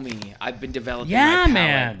 Homie, I've been developing Yeah, my palate.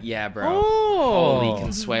 man. Yeah, bro. Oh. Holy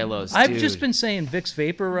Consuelos, I've dude. just been saying Vicks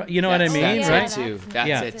Vapor. You know what I That's- mean, that's right? it too. That's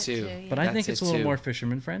Yeah. it too. But I That's think it's it a little too. more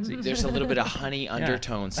fisherman friendly. There's a little bit of honey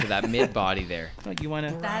undertones to that mid body there. Oh, you want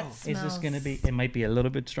to? That Is this smells- going to be? It might be a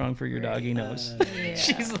little bit strong for your doggy nose. Yeah.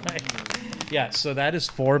 She's like, yeah. So that is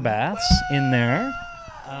 4 baths in there.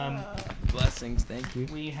 Blessings, thank you.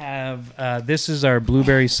 We have this is our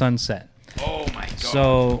Blueberry Sunset. Oh my god.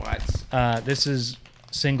 So what? this is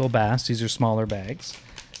single baths. These are smaller bags.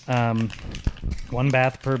 1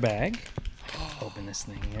 bath per bag. Open this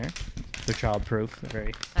thing here. They're childproof. They're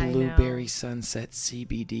very. I know. Blueberry Sunset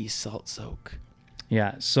CBD salt soak.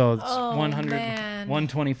 Yeah. So it's Oh, 100, man.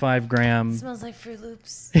 125 gram. Smells like Fruit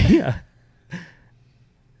Loops. Yeah.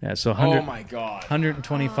 Yeah. So 100. Oh my god.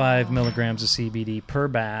 125 milligrams of CBD per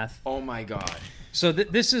bath. Oh my god. So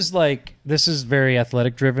this is very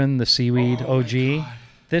athletic driven. The Seaweed Oh my OG. God.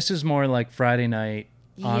 This is more like Friday night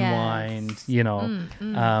Yes. unwind. So you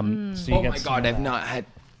Oh get my god, I've not had.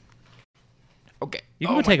 Okay. You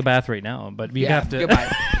can oh go take a bath right now, but you yeah, have to.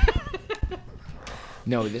 Goodbye.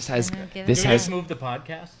 No, this has. Give it This a has. minute. move the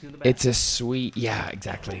podcast to the bath. It's a sweet. Yeah,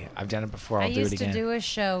 exactly. I've done it before. I'll I do it used to again. do a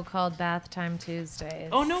show called Bath Time Tuesdays.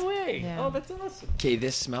 Oh no way! Yeah. Oh, that's awesome. Okay,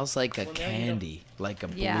 this smells like a now you know. candy, like a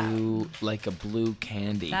Yeah. blue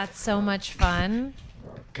candy. That's so much fun.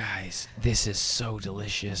 Guys, this is so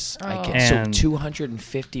delicious. I Oh. can, And- so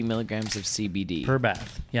 250 milligrams of CBD. Per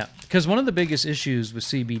bath. Yeah, because one of the biggest issues with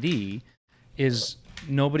CBD is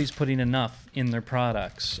nobody's putting enough in their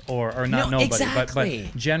products, or not No, nobody, exactly.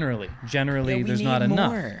 but generally Yeah, we there's not need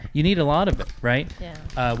enough. more. You need a lot of it, right?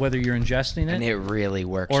 Yeah. Whether you're ingesting and it, it really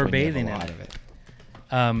works or when you have bathing a in lot it.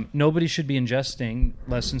 of it. Nobody should be ingesting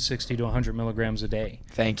less than 60 to 100 milligrams a day.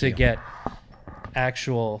 Thank to you. get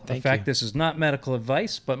actual Thank effect. you. This is not medical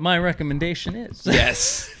advice, but my recommendation is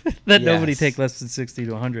Yes. that nobody Yes. take less than 60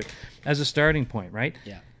 to 100 as a starting point, right?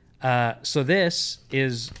 Yeah. So this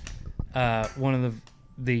is one of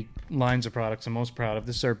the lines of products I'm most proud of.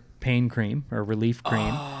 This is our pain cream or relief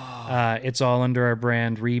cream. It's all under our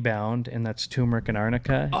brand Rebound, and that's turmeric and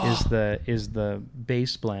arnica is the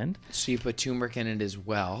base blend. So you put turmeric in it as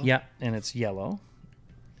well. Yeah, and it's yellow,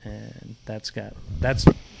 and that's. Can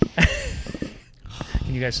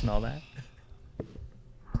you guys smell that?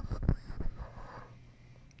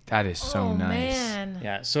 That is so oh, nice. man.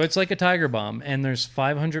 Yeah, so it's like a Tiger Balm, and there's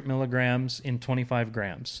 500 milligrams in 25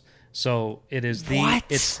 grams. So it is What?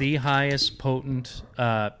 it's the highest potent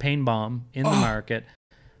pain balm in the market.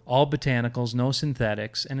 All botanicals, no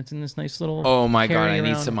synthetics, and it's in this nice little. Oh my god, carry I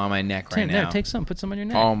need around- some on my neck right Take- now. Yeah, take some, put some on your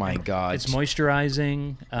neck. Oh my god. It's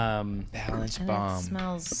moisturizing. Balance And bomb. it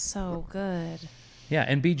smells so good. Yeah,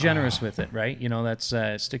 and be generous with it, right? You know, that's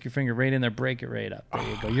stick your finger right in there, break it right up. There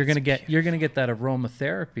you go. You're gonna get that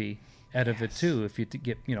aromatherapy out of it too if you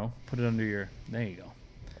put it under your. There you go.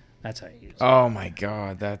 That's how you use it. Oh my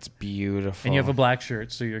god, that's beautiful. And you have a black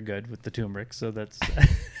shirt, so you're good with the turmeric. So that's.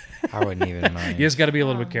 I wouldn't even mind. You just got to be a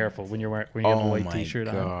little bit careful when you have a white my T-shirt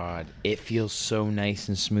on. god, it feels so nice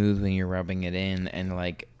and smooth when you're rubbing it in, and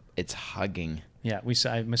like it's hugging. Yeah,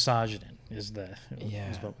 I massage it in is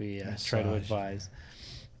what we try to advise.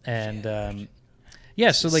 And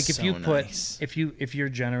so like if you put nice. if you're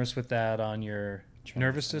generous with that on your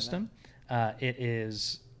nervous system, it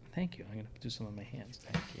is. Thank you. I'm gonna do some on my hands.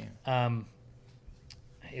 Thank you.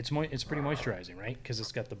 It's pretty moisturizing, right? Because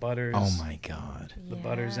it's got the butters. Oh my God. The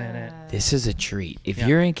butters in it. This is a treat. If Yeah.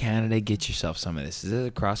 you're in Canada, get yourself some of this. Is it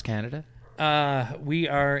across Canada? We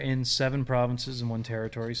are in 7 provinces and 1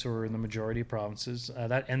 territory, so we're in the majority of provinces.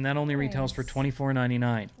 That only retails for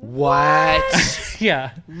 $24.99. What?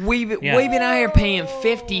 Yeah. We've been out here paying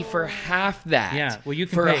 $50 for half that. Yeah, well, you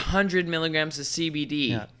can for pay 100 milligrams of CBD.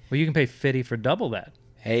 Yeah. Well, you can pay $50 for double that.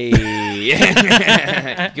 Hey, you can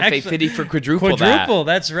pay Actually, $50 for quadruple Quadruple,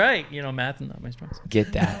 that's right. You know, math and not my strong suit.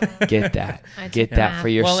 Get that. Get that. I Get took that math. for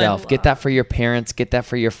yourself. Well, Get that for your parents. Get that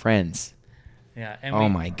for your friends. Yeah. And Oh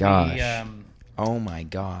my gosh. we, Oh my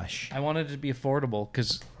gosh. I wanted it to be affordable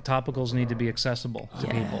because topicals need to be accessible to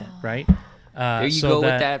people, right? There you so go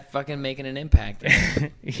with that fucking making an impact.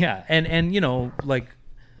 Yeah, and you know, like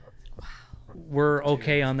we're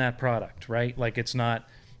okay on that product, right? Like it's not,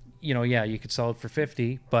 you know, yeah, you could sell it for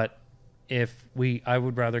 $50, but I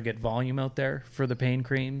would rather get volume out there for the pain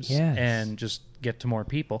creams Yes. and just get to more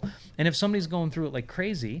people. And if somebody's going through it like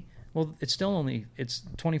crazy, well, it's still it's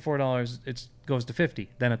 $24. It goes to $50.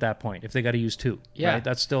 Then at that point, if they got to use 2, Yeah. right?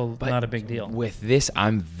 That's still But not a big deal. With this,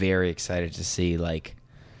 I'm very excited to see like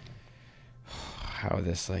how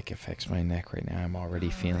this like affects my neck right now. I'm already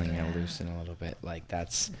feeling it loosen a little bit. Like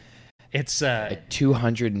that's It's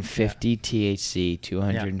 250 THC,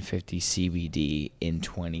 250 CBD in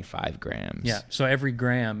 25 grams. Yeah, so every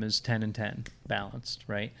gram is 10 and 10 balanced,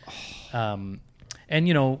 right? And,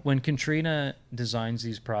 you know, when Katrina designs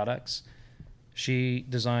these products, she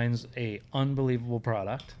designs a unbelievable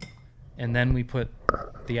product, and then we put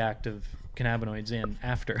the active cannabinoids in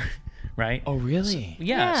after, right? Oh, really?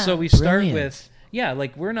 Yeah, so we start Brilliant. with,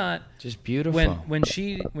 like, we're not... Just beautiful. When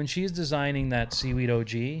she's designing that seaweed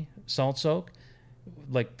OG salt soak,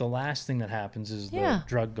 like the last thing that happens is the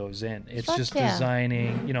drug goes in. It's Fuck just yeah.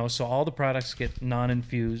 designing, you know, so all the products get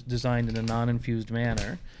designed in a non-infused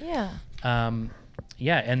manner. Yeah.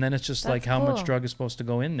 And then it's just like That's how much cool. drug is supposed to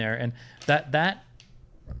go in there, and that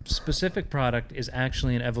specific product is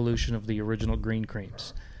actually an evolution of the original green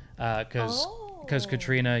creams, because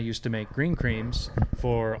Katrina used to make green creams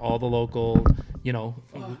for all the local, you know,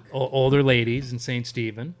 older ladies in St.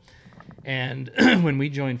 Stephen. And when we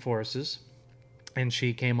joined forces and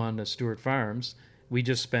she came on to Stewart Farms, we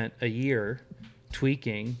just spent a year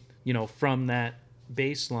tweaking, you know, from that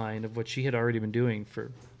baseline of what she had already been doing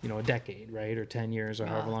for, you know, a decade, right? Or 10 years or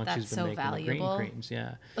however long she's that's been so making valuable. the green creams.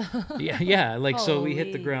 Yeah. Yeah. Like, so we hit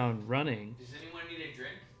the Holy. ground running. Does anyone need a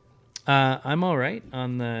drink? I'm all right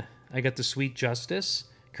I got the Sweet Justice,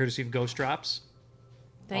 courtesy of Ghost Drops.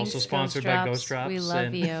 Thanks, Also sponsored by Ghost Drops. We love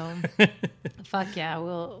and- you. Fuck yeah,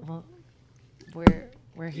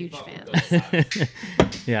 we're huge fans.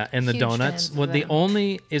 Yeah, and the Huge donuts. fans of Well, the them.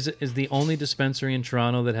 only is the only dispensary in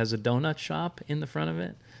Toronto that has a donut shop in the front of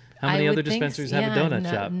it. How many I other would think dispensaries so. have a donut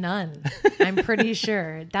Yeah, shop? None. I'm pretty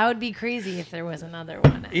sure. That would be crazy if there was another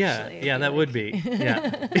one. Actually. Yeah, that would be.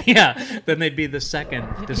 Yeah, yeah. Then they'd be the second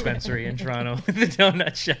dispensary in Toronto with the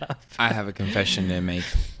donut shop. I have a confession to make.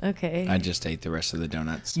 Okay. I just ate the rest of the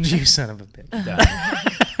donuts. You son of a bitch.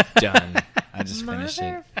 Done. I just finished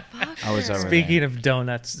it. I was over Speaking of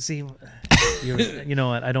donuts, see, you know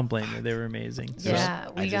what? I don't blame you. They were amazing. So- Yeah,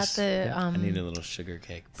 we got the I need a little sugar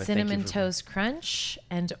cake. But thank you cinnamon for- toast crunch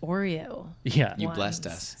and Oreo. Yeah. You ones. blessed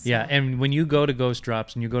us. Yeah, and when you go to Ghost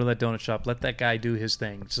Drops and you go to that donut shop, let that guy do his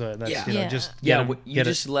thing. So that's Yeah. you know, Yeah. just Yeah, get him- you get it-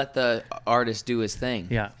 just let the artist do his thing.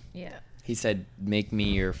 yeah. Yeah. He said, "Make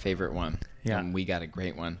me your favorite one." Yeah. And we got a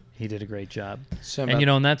great one. He did a great job. So And you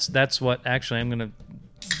know, and that's what actually I'm gonna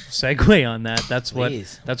segue on that. That's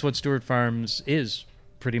Please. what Stewart Farms is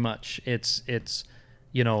pretty much. It's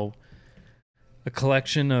you know, a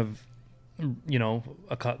collection of, you know,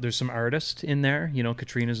 there's some artists in there. You know,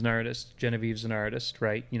 Katrina's an artist, Genevieve's an artist,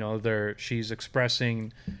 right? You know, she's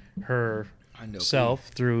expressing herself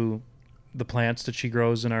through the plants that she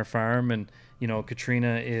grows in our farm, and you know,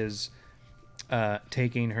 Katrina is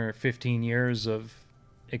taking her 15 years of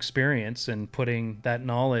experience and putting that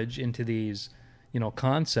knowledge into these, you know,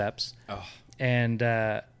 concepts. Oh. And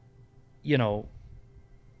you know,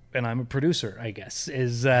 and I'm a producer, I guess,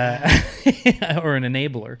 is or an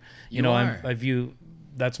enabler. You know, are. I view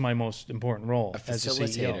that's my most important role A as a CEO.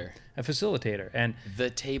 facilitator. A facilitator, and The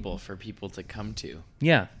table for people to come to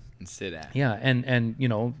yeah, and sit at. yeah, and you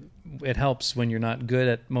know, it helps when you're not good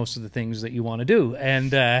at most of the things that you want to do,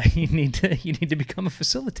 and you need to become a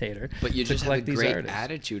facilitator. But you to just have a collect these great artists.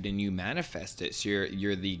 attitude, and you manifest it. So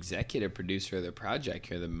you're the executive producer of the project.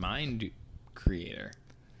 You're the mind creator.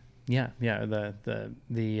 Yeah.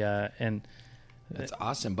 And That's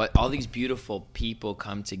awesome. But all these beautiful people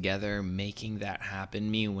come together, making that happen.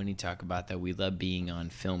 Me and Winnie talk about that. We love being on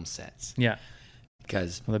film sets yeah,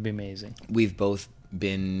 because well, that'd be amazing. we've both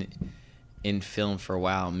been in film for a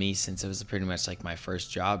while. Me, since it was pretty much like my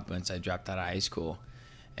first job once I dropped out of high school.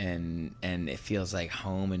 And it feels like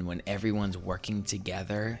home. And when everyone's working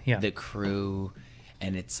together, Yeah. the crew,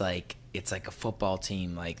 and it's like a football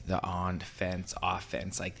team, like the on defense,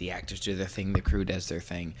 offense, like the actors do their thing, the crew does their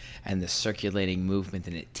thing, and the circulating movement,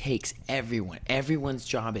 and it takes everyone's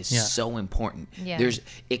job is Yeah. so important. Yeah.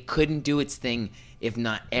 It couldn't do its thing if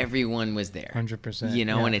not everyone was there. 100%, You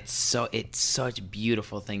know, yeah. and it's such a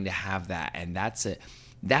beautiful thing to have that, and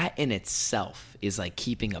that in itself is like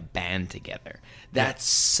keeping a band together. That's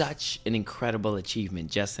such an incredible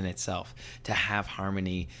achievement just in itself, to have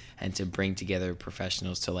harmony and to bring together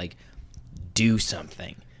professionals to like do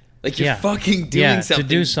something. Like you're Yeah. fucking doing Yeah, to something.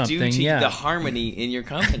 do something, due to yeah. the harmony in your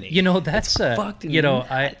company. You know, that's fucking you know,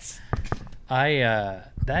 nuts. I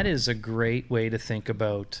that is a great way to think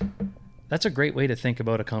about. That's a great way to think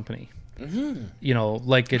about a company. Mm-hmm. You know,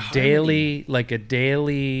 like a daily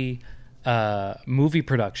movie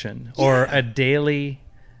production or a daily,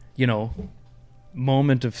 you know,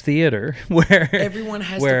 moment of theater where Everyone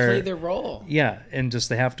has to play their role. Yeah, and just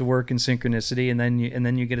they have to work in synchronicity, and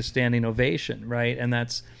then you get a standing ovation, right? And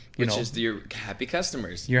that's Which is your happy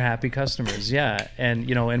customers. your happy customers, yeah. And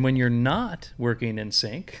and when you're not working in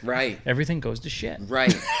sync, Right. everything goes to shit.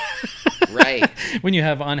 Right. Right. When you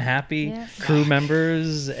have unhappy Yeah. crew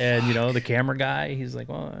members, and the camera guy, he's like,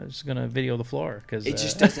 "Well, I'm just gonna video the floor because It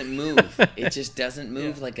just doesn't move. It just doesn't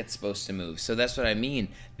move like it's supposed to move. So that's what I mean.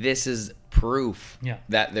 This is proof Yeah.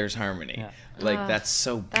 that there's harmony. Yeah. Like that's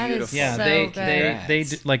so that is beautiful. Yeah, So they good. they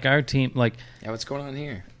do, like our team, like, Yeah, what's going on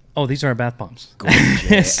here? oh, these are our bath bombs.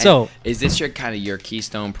 Gorgeous. So And is this your kind of your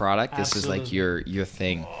keystone product? This is like your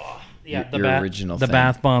thing. yeah, your original the thing.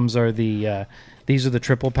 bath bombs are these are the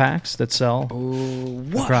triple packs that sell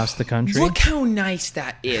across the country. Look how nice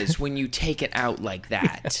that is when you take it out like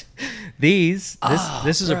that. This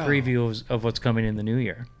is a bro. preview of what's coming in the new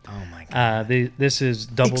year. Oh my god. This is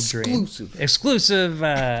Double Dream. Exclusive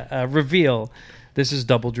reveal. This is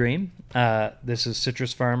Double Dream. This is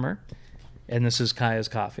Citrus Farmer. And this is Kaya's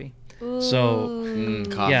Coffee. So,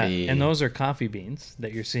 Coffee. yeah, and those are coffee beans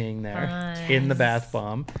that you're seeing there in the bath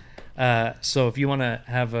bomb. So if you want to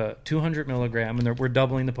have a 200 milligram, and we're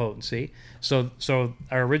doubling the potency. So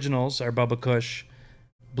our originals are Bubba Kush,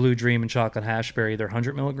 Blue Dream, and Chocolate Hashberry. They're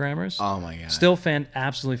 100 milligrammers. Oh my god. Still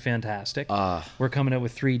absolutely fantastic. We're coming out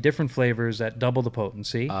with 3 different flavors at double the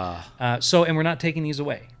potency. And we're not taking these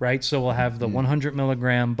away, right? So we'll have the 100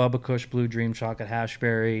 milligram Bubba Kush Blue Dream Chocolate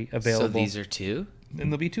Hashberry available. So these are 2? And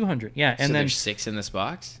there'll be 200. Yeah, and So then there's 6 in this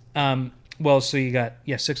box? so you got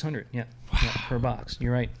 600. Yeah, per box.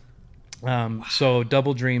 You're right. So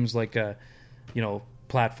Double Dream's like a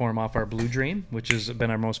platform off our Blue Dream, which has been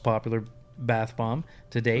our most popular bath bomb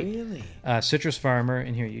to date. Really? Citrus Farmer,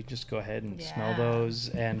 and here you just go ahead and smell those,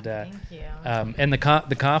 and Thank you. and the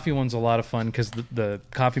coffee one's a lot of fun because the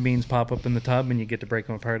coffee beans pop up in the tub, and you get to break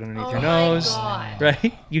them apart underneath your nose, God.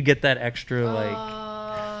 right? You get that extra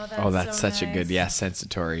Oh, that's so such a good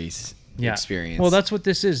sensory experience. Well, that's what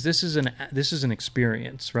this is. This is an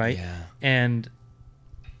experience, right? Yeah. And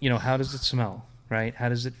how does it smell? Right? How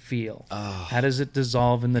does it feel? How does it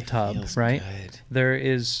dissolve in the tub? feels Right? good. There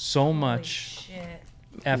is so much Shit.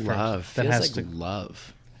 effort love that feels has like to.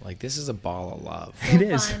 love. Like this is a ball of love. So It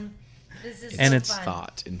is. fun. This is And so it's fun.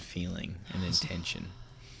 Thought and feeling and intention.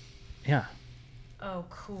 Yeah, Oh,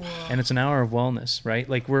 cool. and it's an hour of wellness, right?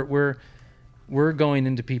 Like we're going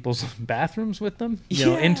into people's bathrooms with them,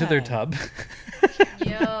 into their tub.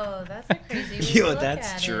 Yo, that's a crazy way Yo, to look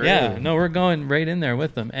that's at true. It. Yeah, no, we're going right in there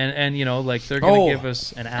with them, and like they're gonna give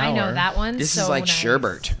us an hour. I know that one. This so is like nice.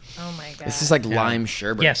 sherbet. Oh my god. This is like lime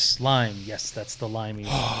sherbet. Yes, lime. Yes, that's the limey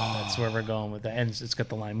one. That's where we're going with that. And it's got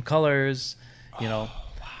the lime colors,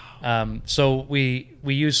 So we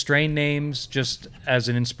use strain names just as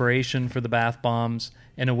an inspiration for the bath bombs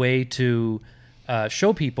and a way to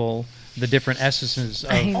show people the different essences of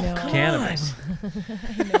cannabis.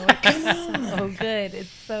 so good. It's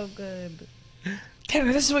so good.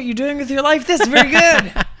 Tanner, this is what you're doing with your life. This is very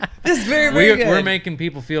good. This is very, very good. We're making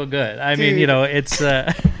people feel good. I mean, it's...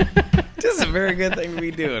 This is a very good thing to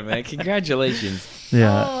be doing, man. Congratulations.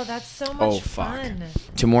 yeah. Oh, that's so much Oh, fuck. fun.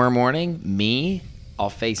 Tomorrow morning, I'll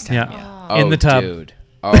FaceTime Yeah. you. Oh. Oh, In the tub. dude.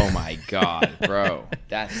 Oh my God, bro.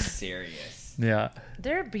 That's serious. Yeah.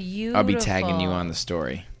 They're beautiful. I'll be tagging you on the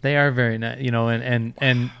story. They are very nice,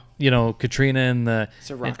 and Katrina and the.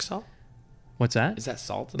 Is it rock salt? What's that? Is that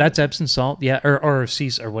salt? That's Epsom salt, yeah, or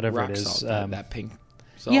sea or whatever rock it is. salt, that pink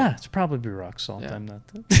salt. Yeah, it's probably rock salt. Yeah. I'm not.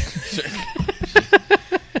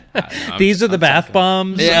 I don't know, These are the I'm bath talking-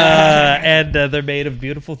 bombs, Yeah. and they're made of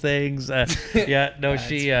beautiful things. Yeah, no, That's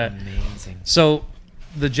she. amazing. So,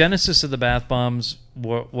 the genesis of the bath bombs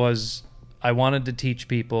was I wanted to teach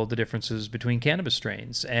people the differences between cannabis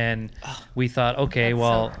strains, and we thought, okay, That's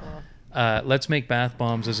well, so cool. let's make bath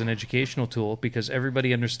bombs as an educational tool because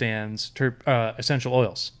everybody understands essential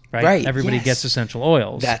oils, right? Right, Everybody yes. gets essential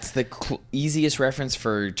oils. That's the easiest reference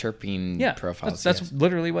for terpene yeah, profiles. That's yes.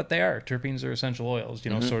 literally what they are. Terpenes are essential oils,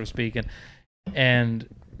 Mm-hmm. so to speak. And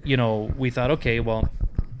we thought, okay, well,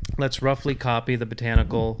 let's roughly copy the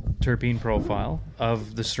botanical terpene profile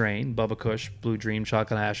of the strain, Bubba Kush, Blue Dream,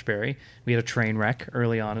 Chocolate Ashberry. We had a train wreck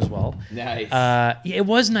early on as well. Nice. It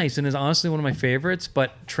was nice and is honestly one of my favorites,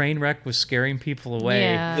 but train wreck was scaring people away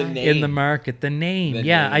Yeah. The name. in the market. The name. The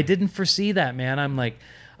Yeah, name. I didn't foresee that, man. I'm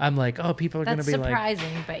like, oh, people are going to That's be like,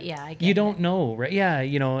 surprising, but yeah, I get you it. don't know, right? Yeah,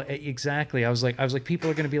 exactly. I was like, people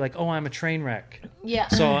are going to be like, oh, I'm a train wreck, Yeah.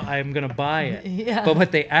 so I'm going to buy it. Yeah. But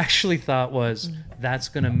what they actually thought was, that's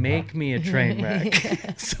going to make me a train wreck.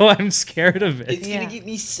 So I'm scared of it. It's Yeah. gonna get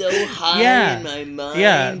me so high Yeah. in my mind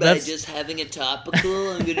Yeah, by that's- just having a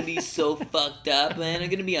topical. I'm gonna be so fucked up, man. I'm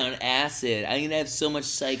gonna be on acid. I'm gonna have so much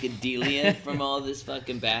psychedelia from all this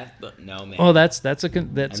fucking bath. But no, man. Oh, that's I'm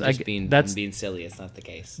just being silly. It's not the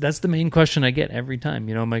case. that's the main question I get every time.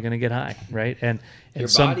 Am I going to get high, right? And Your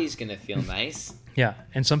some, body's gonna feel nice. yeah,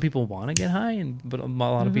 and some people want to get high, but a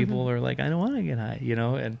lot of people are like, I don't want to get high,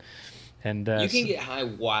 and You can get high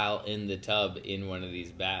while in the tub in one of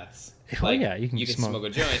these baths. Oh, yeah, you can smoke smoke. a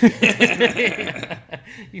joint. you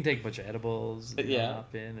can take a bunch of edibles, Yeah.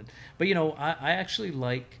 hop in, but I actually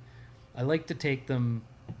like to take them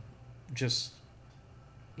just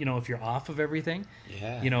if you're off of everything,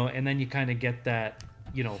 Yeah. and then you kind of get that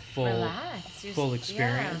full Relax. full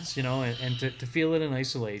experience, and to feel it in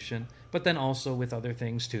isolation, but then also with other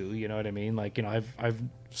things too, you know what I mean? Like, I've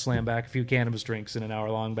slammed back a few cannabis drinks in an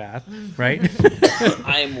hour-long bath, right?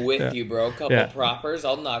 I'm with you, bro. A couple Yeah. propers.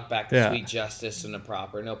 I'll knock back the Yeah. Sweet Justice and a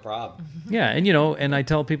proper. No problem. Yeah, and and I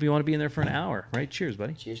tell people you want to be in there for an hour, right? Cheers,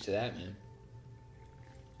 buddy. Cheers to that, man.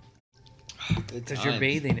 Good Because you're times.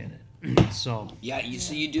 bathing in it. So, Yeah,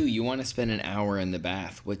 so you do. You want to spend an hour in the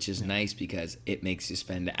bath, which is nice because it makes you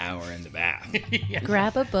spend an hour in the bath.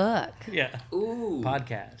 Grab a book. yeah. Ooh.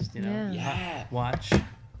 Podcast, Yeah. Yeah. Watch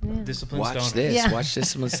Discipline Watch Stoner. this. Yeah. Watch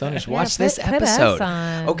this, Stoners. Yeah, Watch this put us episode.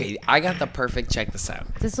 on. Okay, I got the perfect. Check this out.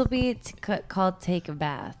 This will be called Take a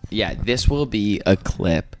Bath. Yeah, this will be a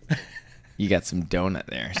clip. You got some donut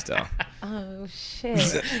there still. Oh shit!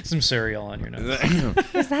 Some cereal on your nose.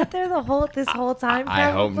 Was that there this whole time? I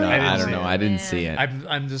hope probably? not. I don't see know. it. I didn't see it.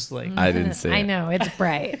 I'm just like, I didn't see it. I know it's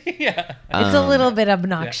bright. yeah. It's a little bit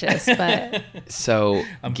obnoxious, but So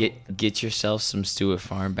I'm get yourself some Stewart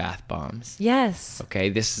Farm bath bombs. yes, Okay,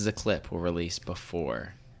 this is a clip we'll release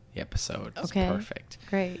before the episode. It's Okay. perfect.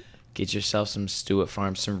 great. Get yourself some Stewart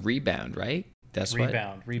Farm, some Rebound, right? That's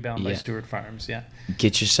Rebound by Yeah. Stewart Farms. Yeah. what.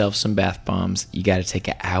 Get yourself some bath bombs. You got to take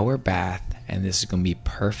an hour bath, and this is going to be a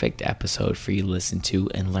perfect episode for you to listen to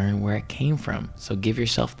and learn where it came from. So give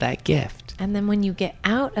yourself that gift. And then when you get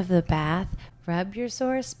out of the bath, rub your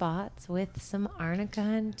sore spots with some arnica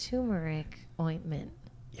and turmeric ointment.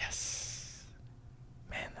 Yes.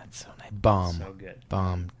 Man, that's so nice. Bomb. So good.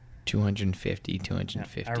 Bomb. 250, Yeah.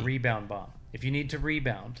 250. Our rebound bomb. If you need to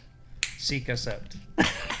rebound, seek us out.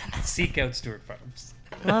 Seek out Stewart Farms.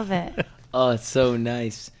 Love it. Oh, it's so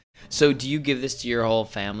nice. So do you give this to your whole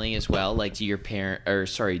family as well? Like do your parent or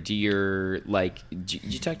sorry, do your do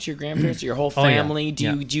you talk to your grandparents, your whole Oh, yeah. family? Do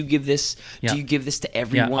Yeah. you give this Yeah. do you give this to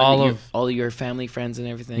everyone? all all of your family, friends and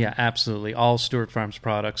everything? Yeah, absolutely. All Stewart Farms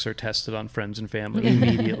products are tested on friends and family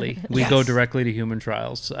immediately. We Yes. go directly to human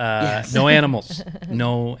trials. Yes. No animals.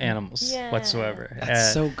 No animals Yeah. whatsoever.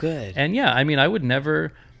 That's so good. And yeah, I mean, I would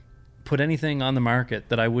never put anything on the market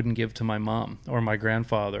that I wouldn't give to my mom or my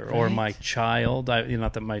grandfather or my child.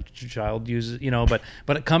 Not that my child uses,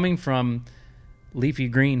 but coming from leafy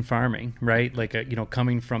green farming, right? Like,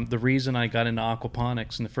 coming from the reason I got into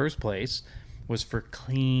aquaponics in the first place was for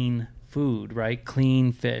clean food, right?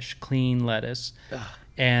 Clean fish, clean lettuce.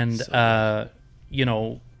 And,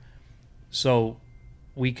 so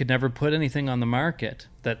we could never put anything on the market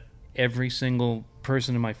that every single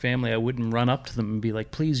person in my family, I wouldn't run up to them and be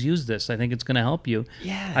like, please use this. I think it's going to help you.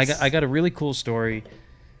 Yes. I got a really cool story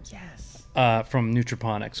Yes. from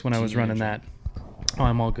Nutroponics when I was running that. Oh,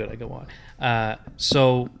 I'm all good. I go on.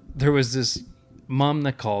 So there was this mom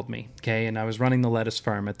that called me, okay, and I was running the lettuce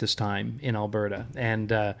farm at this time in Alberta,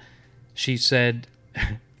 and she said,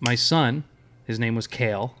 my son, his name was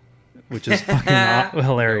Kale, which is fucking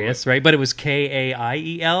hilarious, right? But it was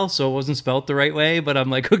Kaiel, so it wasn't spelt the right way. But I'm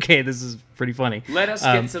like, okay, this is pretty funny. Let us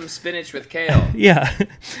get some spinach with kale. Yeah.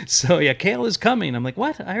 So, yeah, Kale is coming. I'm like,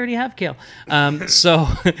 what? I already have Kale. So,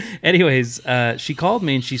 anyways, she called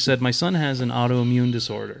me and she said, my son has an autoimmune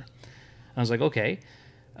disorder. I was like, okay.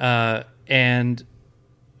 And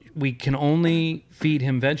we can only feed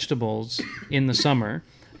him vegetables in the summer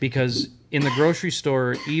because in the grocery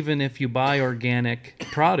store, even if you buy organic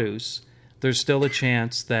produce, there's still a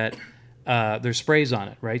chance that there's sprays on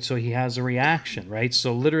it, right? So he has a reaction, right?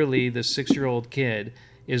 So literally, this 6-year-old kid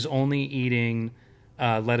is only eating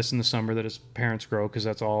lettuce in the summer that his parents grow because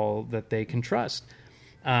that's all that they can trust.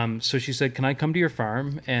 So she said, "Can I come to your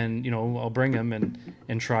farm and I'll bring him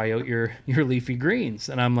and try out your leafy greens?"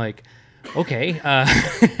 And I'm like, "Okay,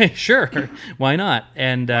 sure, why not?"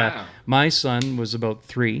 And Wow. my son was about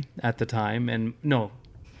 3 at the time, and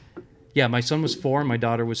my son was 4, my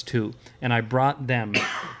daughter was 2, and I brought them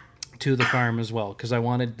to the farm as well because I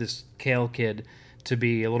wanted this Kale kid to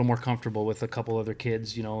be a little more comfortable with a couple other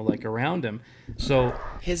kids, like around him. So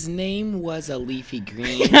His name was a leafy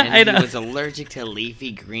green, I and know. he was allergic to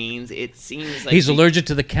leafy greens. It seems like he's allergic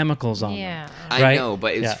to the chemicals on Yeah. them. I right? know,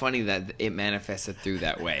 but it's Yeah. funny that it manifested through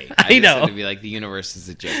that way. I just know. had to be like, the universe is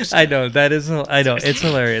a joke. I know I know it's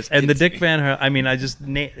hilarious, and the Dick Van Herle. I mean, I don't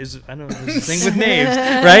know. There's a thing with names,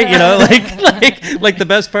 right? Like the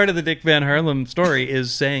best part of the Dick Van Harlem story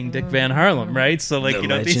is saying Dick Van Harlem, right? So like The these,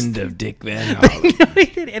 legend of Dick Van Harlem.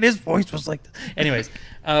 and his voice was like. Anyways,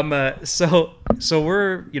 so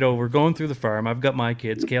we're going through the farm. I've got my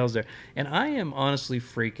kids. Kale's there, and I am honestly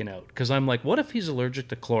freaking out because I'm like, what if he's allergic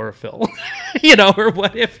to chlorophyll, or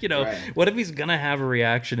what if Right. what if he's gonna have a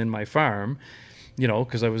reaction in my farm,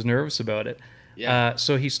 because I was nervous about it. Yeah.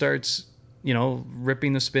 So he starts,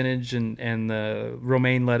 ripping the spinach and the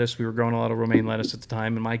romaine lettuce. We were growing a lot of romaine lettuce at the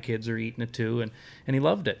time, and my kids are eating it too, and he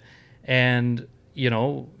loved it. And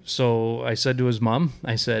so I said to his mom,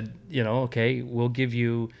 I said, okay, we'll give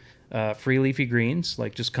you free leafy greens.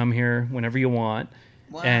 Like, just come here whenever you want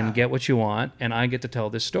and get what you want, and I get to tell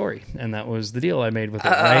this story. And that was the deal I made with it,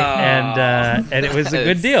 right? And it was a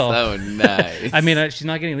good deal. So nice. I mean, she's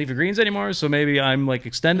not getting leafy greens anymore, so maybe I'm like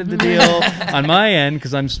extended the deal on my end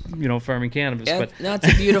because I'm, farming cannabis. Yeah, But no,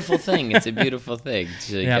 it's a beautiful thing. It's a beautiful thing.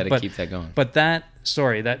 So you got to keep that going. But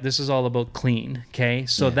this is all about clean, okay?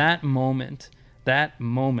 So that moment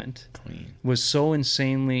Clean. was so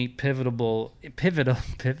insanely pivotal. Yeah.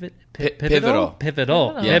 It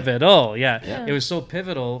was so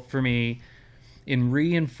pivotal for me in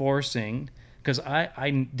reinforcing, because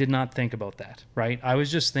I did not think about that, right? I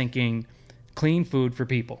was just thinking clean food for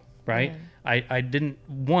people, right? I didn't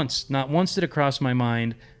not once did it cross my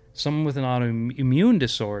mind someone with an autoimmune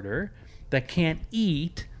disorder that can't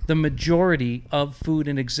eat the majority of food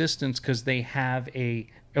in existence because they have a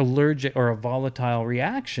allergic or a volatile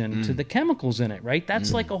reaction to the chemicals in it, right?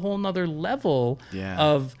 That's like a whole nother level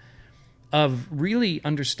of really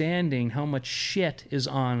understanding how much shit is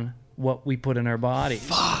on what we put in our bodies,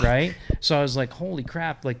 right? So I was like, holy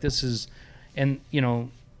crap, like this is, and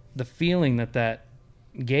the feeling that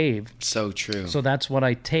gave. So true. So that's what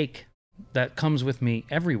I take, that comes with me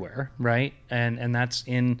everywhere, right? And that's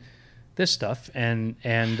in this stuff and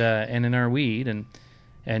in our weed and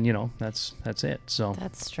that's it. So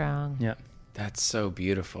That's strong. yeah. That's so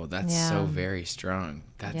beautiful. That's Yeah. so very strong.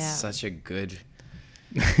 That's Yeah. such a good...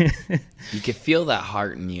 You can feel that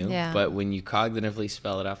heart in you, Yeah. but when you cognitively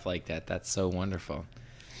spell it up like that, that's so wonderful.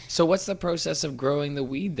 So what's the process of growing the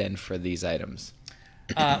weed then for these items?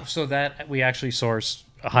 So that we actually source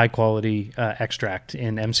a high quality extract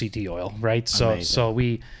in MCT oil, right? So Amazing.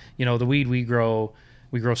 we, the weed we grow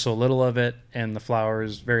so little of it, and the flower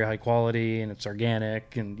is very high quality and it's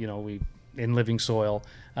organic, and we in living soil.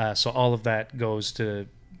 So all of that goes to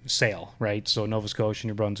sale, right? So Nova Scotia,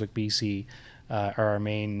 New Brunswick, BC are our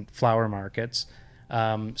main flower markets.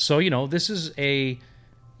 So this is a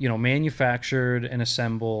manufactured and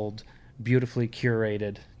assembled, beautifully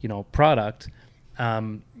curated product.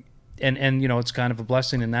 And it's kind of a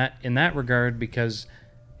blessing in that regard, because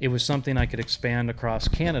it was something I could expand across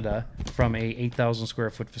Canada from a 8,000 square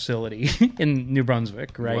foot facility in New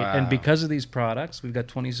Brunswick, right? Wow. And because of these products, we've got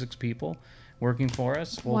 26 people working for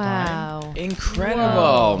us full time. Wow. Incredible,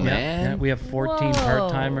 Whoa. man. Yeah, we have 14 Whoa.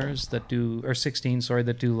 part-timers that do, or 16, sorry,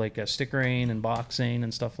 that do like stickering and boxing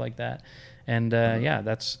and stuff like that. And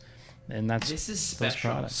that's And that's This is those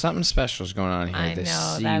special. products. Something special is going on here. I the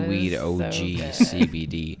know, that Seaweed is so OG good.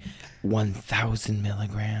 CBD, 1,000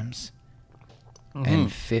 milligrams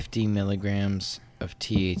and 50 milligrams of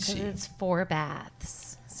Because THC. it's 4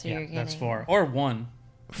 baths. So Yeah, you're getting. that's 4 or 1.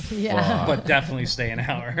 Yeah. But definitely stay an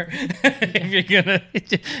hour. if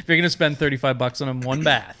you're gonna spend $35 on one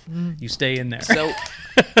bath, you stay in there.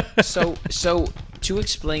 So to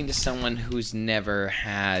explain to someone who's never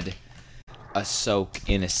had a soak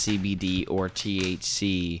in a CBD or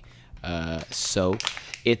THC soak,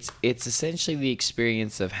 it's essentially the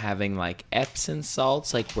experience of having like Epsom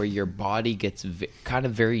salts, like where your body gets kind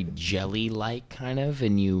of very jelly-like, kind of,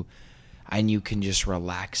 and you can just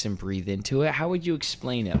relax and breathe into it. How would you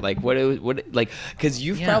explain it? Like because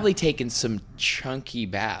you've probably taken some chunky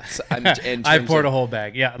baths. I poured a whole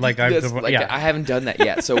bag. Yeah, I haven't done that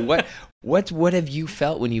yet. So what have you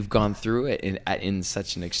felt when you've gone through it in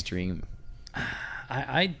such an extreme?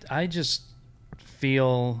 I just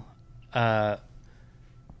feel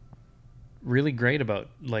really great about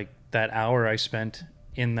like that hour I spent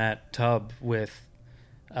in that tub with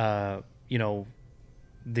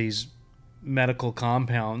these medical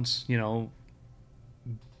compounds,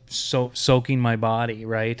 soaking my body,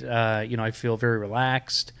 right? I feel very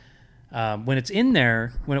relaxed. When it's in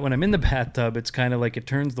there, when I'm in the bathtub, it's kind of like it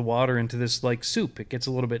turns the water into this like soup. It gets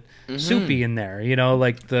a little bit soupy in there,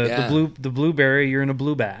 like the blueberry, you're in a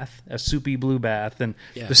blue bath, a soupy blue bath, and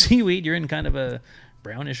the seaweed, you're in kind of a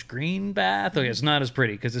brownish green bath. Okay, it's not as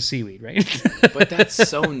pretty because it's seaweed, right? But that's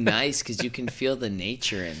so nice because you can feel the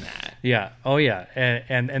nature in that. Yeah. Oh yeah.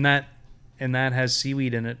 And that has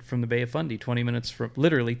seaweed in it from the Bay of Fundy,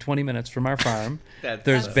 literally 20 minutes from our farm.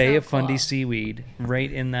 There's Bay of Fundy seaweed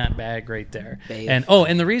right in that bag right there. And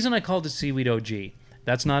the reason I called it Seaweed OG,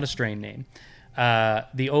 that's not a strain name.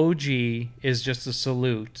 The OG is just a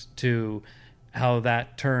salute to how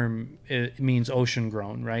that term means ocean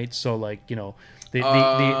grown, right? So like, the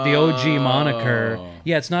OG moniker,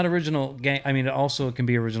 it's not original gang. I mean, it can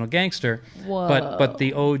be original gangster, but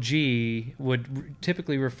the OG would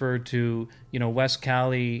typically refer to West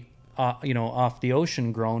Cali, off the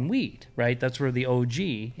ocean grown weed, right? That's where the OG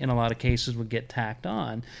in a lot of cases would get tacked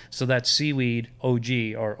on. So that's Seaweed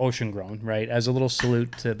OG or ocean grown, right? As a little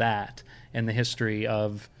salute to that and the history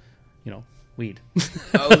of, weed.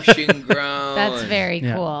 Ocean grown. That's very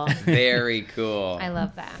cool. Very cool. I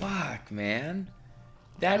love that. Fuck, man.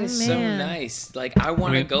 That is so nice. Like, I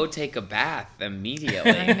want to go take a bath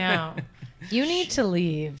immediately. I know. You need to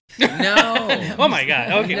leave. No. Oh my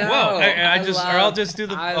God. Okay. No, Whoa.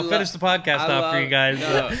 I'll finish the podcast off for you guys.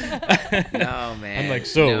 No, man. I'm like,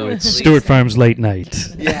 it's Stewart Farms late night.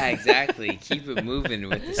 Yeah, exactly. Keep it moving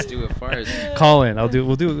with the Stewart Farms. Call in.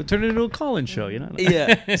 We'll turn it into a call-in show,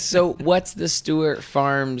 Yeah. So So what's the Stewart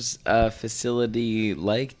Farms facility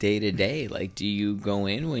like day to day? Like, do you go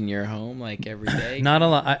in when you're home like every day? Not a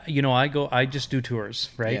lot. I just do tours,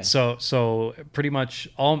 right? Yeah. So pretty much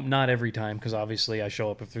not every time, because obviously I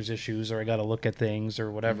show up if there's issues or I got to look at things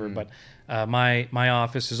or whatever. Mm-hmm. But my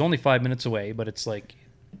office is only 5 minutes away, but it's like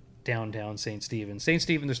downtown St. Stephen. St.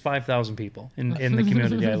 Stephen, there's 5,000 people in the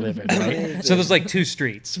community I live in, right? So there's like 2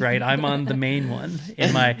 streets, right? I'm on the main one.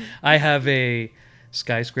 I have a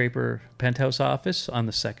skyscraper penthouse office on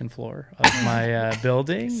the second floor of my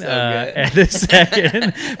building. So good. And the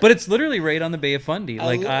second, but it's literally right on the Bay of Fundy.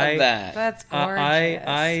 I love that. That's gorgeous.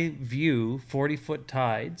 I view 40-foot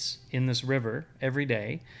tides in this river every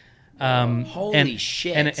day. Holy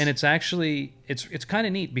shit! And it's actually it's kind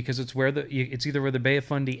of neat because it's either where the Bay of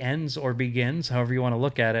Fundy ends or begins, however you want to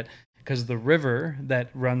look at it. Because the river that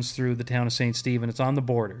runs through the town of St. Stephen, it's on the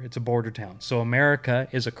border. It's a border town. So America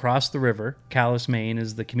is across the river. Calais, Maine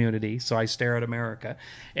is the community. So I stare at America,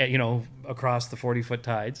 across the 40-foot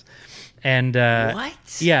tides. And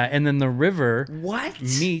what? Yeah, and then the river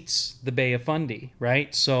meets the Bay of Fundy,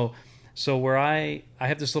 right? So where I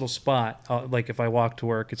have this little spot, like if I walk to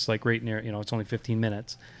work, it's like right near, it's only 15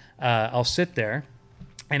 minutes. I'll sit there,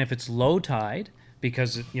 and if it's low tide,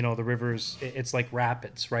 because the river's, it's like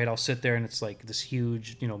rapids, right? I'll sit there and it's like this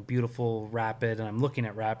huge, beautiful rapid, and I'm looking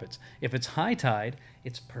at rapids. If it's high tide,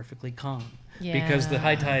 it's perfectly calm. Yeah. Because the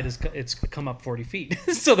high tide it's come up 40 feet,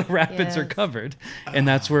 so the rapids are covered, and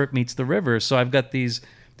that's where it meets the river. So I've got this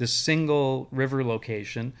single river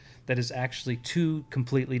location that is actually 2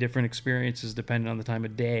 completely different experiences depending on the time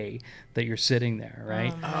of day that you're sitting there,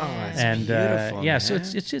 right? It's beautiful, man. So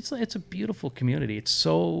it's a beautiful community. It's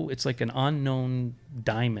like an unknown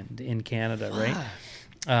diamond in Canada, right?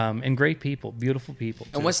 And great people, beautiful people.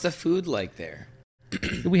 And what's the food like there?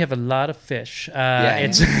 We have a lot of fish.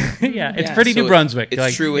 It's it's Yeah, pretty so New Brunswick. it's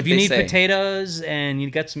like, true what if you they need say. potatoes and you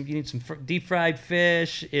need some deep fried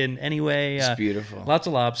fish in any way. It's beautiful. Lots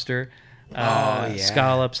of lobster. Yeah.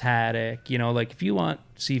 Scallops, haddock. Like if you want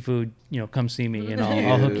seafood, come see me and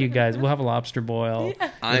I'll hook you guys. We'll have a lobster boil. It'll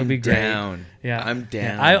I'm be great. down. Yeah, I'm down.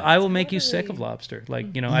 Yeah. I will make you sick of lobster. Like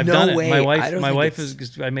I've No done it. way. My I wife, don't my think wife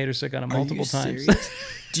it's- I made her sick on it Are you multiple times. serious?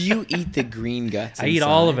 Do you eat the green guts? I eat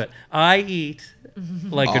all of inside? it. I eat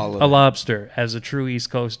like All of a it. lobster as a true East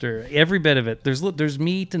Coaster. Every bit of it. There's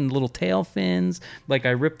meat and little tail fins. Like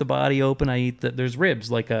I rip the body open. I eat there's ribs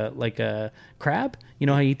like a crab. You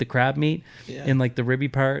know how you eat the crab meat Yeah. in like the ribby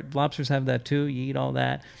part. Lobsters have that too. You eat all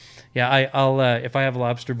that. Yeah, I'll if I have a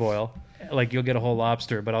lobster boil, like you'll get a whole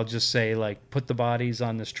lobster, but I'll just say like put the bodies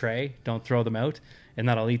on this tray. Don't throw them out, and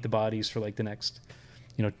then I'll eat the bodies for like the next.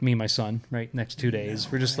 Me and my son, right? Next 2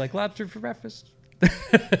 days, we're just like lobster for breakfast.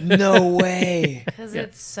 No way. Because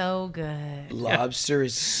it's so good. Lobster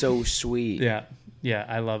is so sweet. Yeah,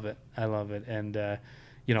 I love it. And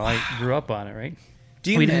I grew up on it, right?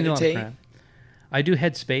 Do you We didn't do a lot of meditate? crap. I do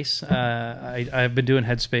Headspace. I've been doing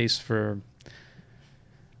Headspace for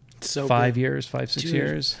So 5 good. years, 6 Dude,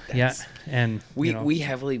 years. that's- Yeah, and We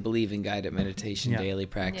heavily believe in guided meditation Yeah. daily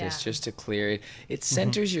practice Yeah. just to clear it. It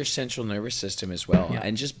centers your central nervous system as well, Yeah.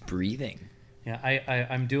 and just breathing. yeah,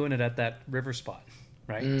 I'm doing it at that river spot,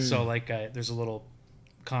 right? So like there's a little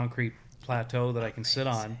concrete plateau that I can sit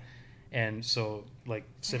on, and so like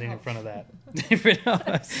sitting in front of that.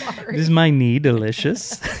 Sorry. Is my knee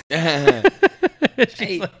delicious?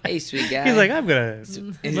 Hey, sweet guy. He's like, I'm gonna.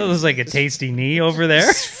 That looks like a tasty knee over there.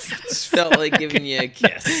 Just felt like giving you a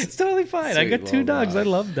kiss. It's totally fine. I Sweet got 2 little dogs. dog. I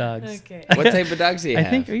love dogs. Okay. What type of dogs do you I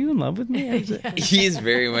have? think. Are you in love with me? He is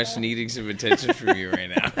very much needing some attention from you right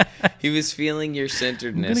now. He was feeling your I'm gonna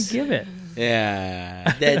centeredness. give it.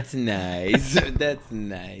 Yeah, that's nice. That's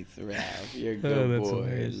nice, Ralph. You're a good that's boy.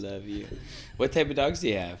 hilarious. I love you. What type of dogs do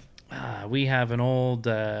you have? We have an old.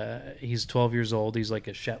 He's 12 years old. He's like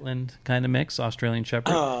a Shetland kind of mix, Australian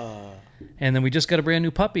Shepherd. Oh, And then we just got a brand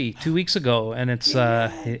new puppy 2 weeks ago, and it's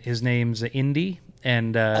his name's Indy,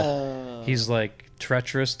 and he's like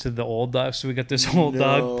treacherous to the old dog. So we got this old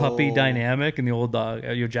dog puppy No. dynamic, and the old dog,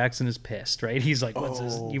 Jackson is pissed, right? He's like, "What's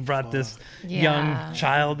this? You brought this young Yeah.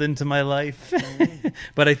 child into my life,"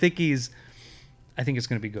 but I think it's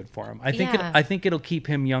going to be good for him. Yeah. I think it'll keep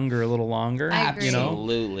him younger a little longer. I agree. You know?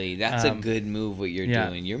 absolutely. That's a good move. What you're yeah,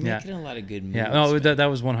 doing. You're yeah. making a lot of good moves. Yeah, no, man. that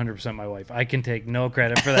was 100% my wife. I can take no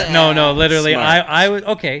credit for that. No, literally, Smart. I was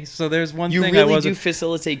okay. So there's one You thing I really do wasn't.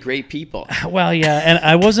 facilitate great people. Well, yeah, and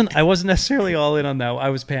I wasn't necessarily all in on that. I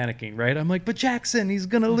was panicking, right? I'm like, but Jackson, he's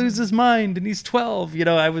gonna lose his mind, and he's 12.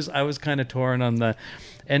 I was kind of torn on the,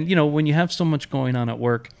 and when you have so much going on at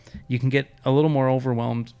work, you can get a little more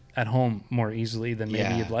overwhelmed at home more easily than maybe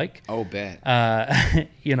Yeah. you'd like. Oh, bet.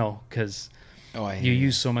 Because Oh, I hear you you.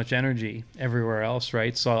 use so much energy everywhere else,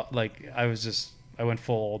 right? So like I went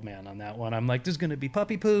full old man on that one. I'm like, there's gonna be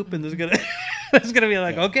puppy poop, and there's gonna be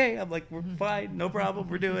like, okay. I'm like, we're fine, no problem,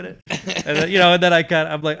 we're doing it. And then, and then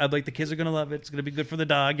I'm like, the kids are gonna love it. It's gonna be good for the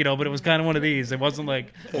dog, But it was kind of one of these. It wasn't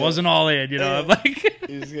all in, I'm like.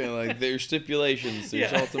 He's gonna like there's stipulations,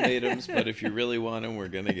 there's Yeah. ultimatums, but if you really want them, we're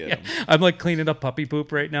gonna get them. I'm like cleaning up puppy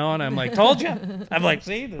poop right now, and I'm like, told you. I'm like,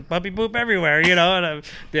 see, there's puppy poop everywhere, And I'm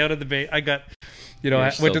down at the bait. I got, I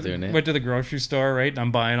went still doing it. to the grocery store, right? And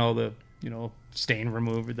I'm buying all the, stain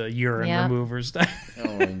remover, the urine Yeah. remover stuff.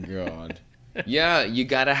 Oh my god. Yeah, you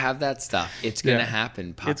gotta have that stuff. It's gonna Yeah. happen.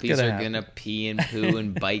 It's Puppies gonna are happen. gonna pee and poo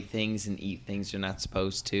and bite things and eat things they're not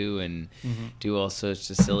supposed to and do all sorts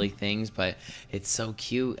of silly things, but it's so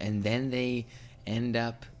cute. And then they end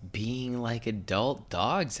up being like adult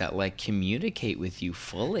dogs that like communicate with you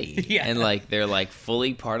fully. Yeah. And like they're like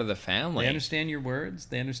fully part of the They family. understand your words.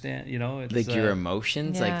 They understand, it's, Like your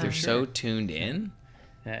emotions, like Yeah. they're Sure. so tuned in.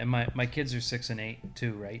 Yeah, and my kids are 6 and 8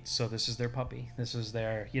 too, right? So this is their puppy. This is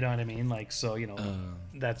their, you know what I mean? Like, so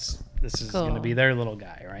this is Cool. gonna be their little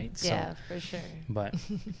guy, right? So, Yeah, for sure. But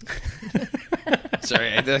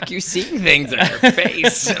Sorry, I keep seeing things on your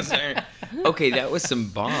face. Sorry. Okay, that was some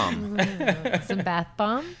balm. Some bath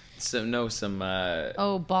bomb? Some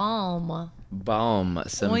Oh, balm. balm,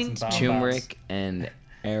 some Ointment. turmeric and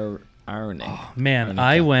ironing. man,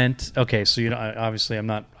 I went. Okay, so obviously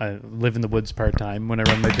I live in the woods part time when I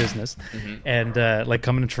run my business, and like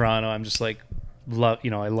coming to Toronto, I'm just like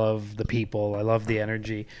I love the people, I love the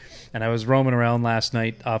energy, and I was roaming around last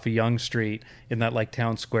night off of Yonge Street in that like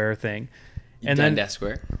town square thing, And Dundas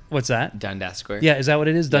Square. what's that? Dundas Square. Yeah, is that what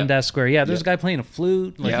it is? Dundas Square. Yeah, there's Yep. a guy playing a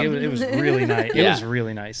flute. Like Yep. it was really nice. It Yeah. was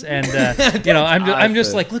really nice. And I'm just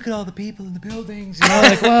awesome. like, look at all the people in the buildings. You know,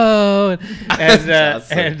 like whoa.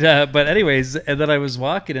 That's But anyways, and then I was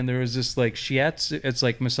walking, and there was this like shiatsu. It's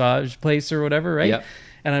like massage place or whatever, right? Yep.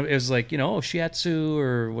 And it was like, shiatsu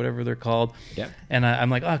or whatever they're called. Yep. And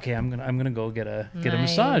I'm like, okay, I'm gonna go get a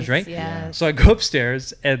massage, Nice, right? yes. So I go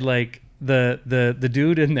upstairs, and like the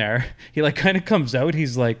dude in there, he like kind of comes out.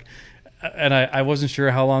 He's like, and I wasn't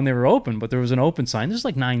sure how long they were open, but there was an open sign. This is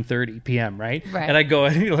like 9:30 p.m. Right? Right. And I go,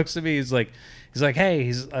 and he looks at me. He's like,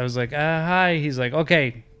 hey. I was like, hi. He's like,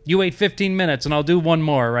 okay. You wait 15 minutes and I'll do one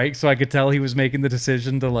more, right? So I could tell he was making the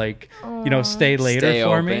decision to like, stay later Stay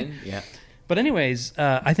for open. me. Yeah. But anyways,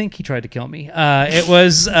 I think he tried to kill me. It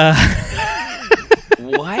was.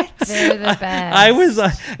 What? They're the best. I was.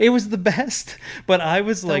 It was the best, but I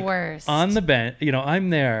was like worst. on the bench. I'm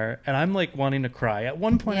there, and I'm like wanting to cry. At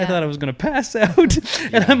one point, I Yeah. thought I was gonna pass out,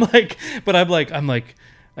 and I'm like,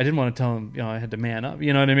 I didn't want to tell him. I had to man up.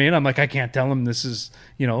 You know what I mean? I'm like, I can't tell him this is.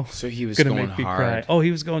 So he was gonna going make me hard. cry. Oh,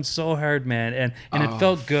 he was going so hard, man, and it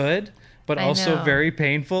felt good. But I also know. very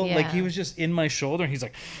painful. Like Yeah. he was just in my shoulder, and he's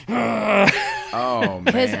like, Oh man.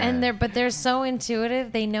 Because but they're so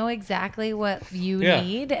intuitive. They know exactly what you Yeah.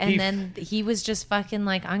 need, and then he was just fucking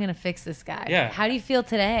like, "I'm gonna fix this guy." Yeah. How do you feel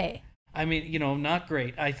today? I mean, not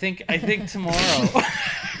great. I think tomorrow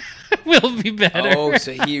will be better. Oh,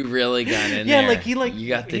 so he really got in Yeah, there. like you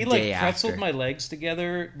got the he day like pretzeled after. my legs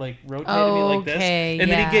together, like rotated me like this, Okay, and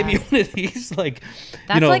then he gave me yeah. one of these, like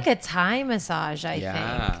That's like a Thai massage, I Yeah.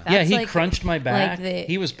 think. yeah, That's he like- crunched my back. the-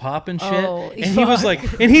 He was popping shit, Oh, and he was like,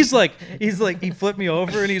 he's like, he flipped me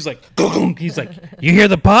over, and he's like, he's like, you hear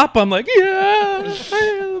the pop? I'm like, yeah, I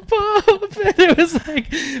hear the pop. And it was like,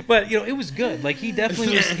 but it was good. Like he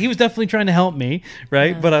was definitely trying to help me,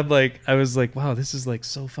 right? But I was like, wow, this is like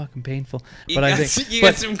so fucking painful. But I think, you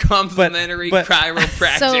got some complimentary but-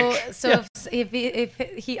 chiropractic. So if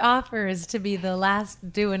he offers to be the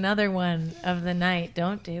last, do another one of the night,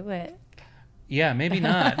 don't do it. yeah, maybe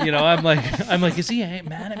not. I'm like, is he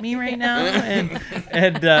mad at me right now?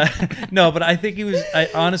 And no, but I think he was.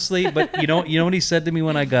 Honestly, but you know what he said to me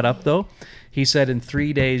when I got up though? He said, in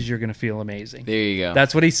 3 days you're gonna feel amazing. There you go.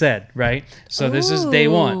 That's what he said, right? So this is day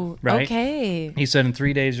one, Ooh, right? Okay. He said, in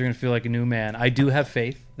 3 days you're gonna feel like a new man. I do have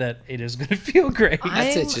faith that it is gonna feel great.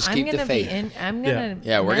 That's it, just keep the gonna faith. I'm gonna.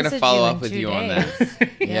 Yeah, we're gonna message follow in up with 2 you on days. that.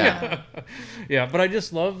 Yeah. Yeah, but I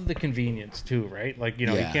just love the convenience too, right? Like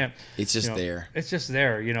you Yeah. can't. It's just there. It's just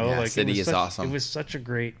there, Yeah, like City is awesome. It was such a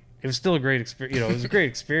great. It was still a great experience. It was a great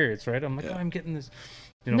experience, right? I'm like, oh, I'm getting this.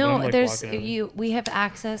 but No, I'm, like, there's walking out. we have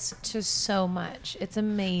access to so much. It's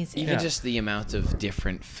amazing. Even Yeah. just the amount of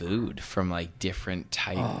different food from like different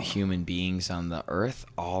type human beings on the earth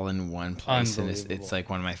all in one place. And it's Unbelievable. like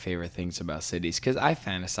one of my favorite things about cities because I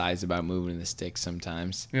fantasize about moving to the sticks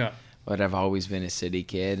sometimes. Yeah. But I've always been a city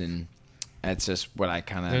kid and that's just what I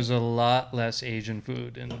kind of... There's a lot less Asian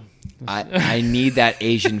food, and I need that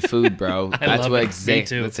Asian food, bro. That's love what it. Me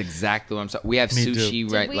too. That's exactly what I'm saying. We have Me too. sushi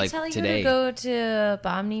Did right we like tell you today. to go to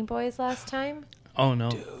Bomney Boys last time? oh no,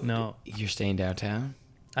 no, You're staying downtown?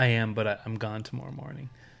 I am, but I'm gone tomorrow morning.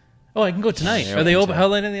 Oh, I can go tonight. they're Are they open open? till- How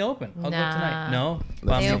late are they open? I'll Nah. go tonight. No, They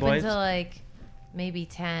Bomney open Boys. till like maybe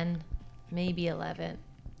 10, maybe 11.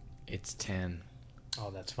 It's 10. Oh,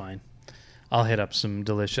 that's fine. I'll hit up some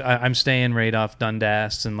delicious. I'm staying right off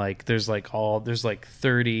Dundas, and like there's like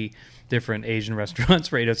 30 different Asian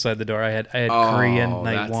restaurants right outside the door. I had Korean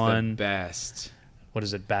night that's one. the best. What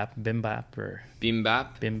is it? Bimbap or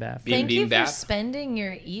Bimbap? bimbap? Bim- Thank you for bimbap. spending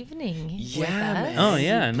your evening Yeah, with us. man. Oh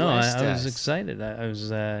yeah, no, blessed I was us. excited. I was.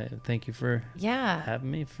 Thank you for Yeah.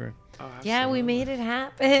 having me. For Yeah, we made it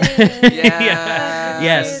happen. Yeah.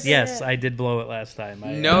 yes, I did blow it last time.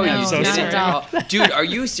 No, No, you so not didn't. at sorry. all. Dude, are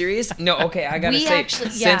you serious? No, okay, I gotta We say, actually-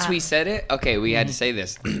 since yeah. we said it, okay, we had to say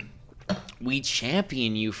this. We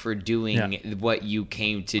champion you for doing Yeah. what you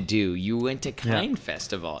came to do. You went to Kind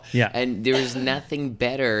Festival. Yeah. And there was nothing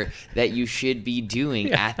better that you should be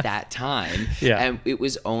doing at that time. Yeah. And it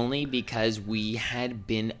was only because we had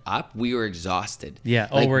been up. We were exhausted. Yeah.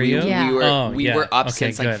 Oh, were you? Yeah. We yeah. were up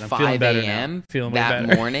Okay, since like good. I'm feeling 5 better now. a.m. Feeling way that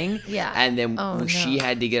better. morning. Yeah. And then Oh, she no.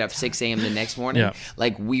 had to get up 6 a.m. the next morning. Yeah.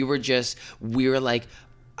 Like we were like,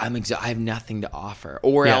 I have nothing to offer.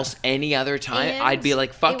 Or Yeah. else any other time, And I'd be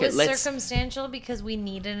like, fuck it, was let's. circumstantial because we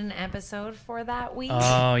needed an episode for that week.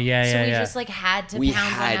 Oh, yeah, So yeah, we yeah. just like had to We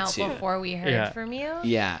pound had one out to. before we heard Yeah. from you.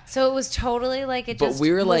 Yeah. So it was totally like it But just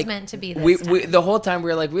we were was like, meant to be this we time. the whole time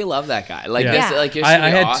we were like, we love that guy. Like Yeah. this, Yeah. like you're I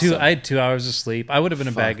had awesome. I had 2 hours of sleep. I would have been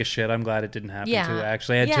a bag Fuck. of shit. I'm glad it didn't happen Yeah. too.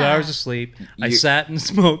 Actually, I had 2 Yeah. hours of sleep. I You- sat and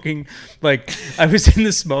smoking. Like I was in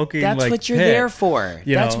the smoking. That's like, what you're pit, there for.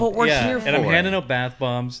 you That's know? what we're Yeah. here for. And I'm handing out bath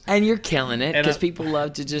bombs, And you're killing it And because I- people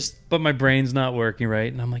love to just. but my brain's not working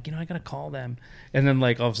right. And I'm like, I gotta call them. And then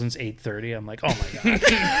like all of a sudden it's 8:30. I'm like, oh my god,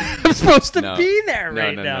 I'm supposed to No. be there No,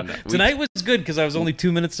 right no, now. no. We- Tonight was good because I was only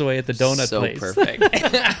 2 minutes away at the donut so place. perfect.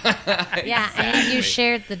 Yeah, and you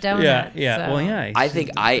shared the donuts. Yeah, yeah. so- Well, yeah. I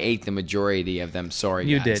think I ate the majority of them. Sorry,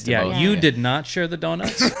 You guys, did, to yeah. both You of did not share the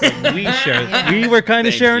donuts. But we shared. We were kind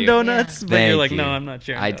of Thank sharing you. donuts, but you're Thank like, you. no, I'm not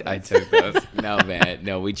sharing. I donuts. took those. No, man.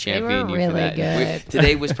 No, we championed you for really that. good.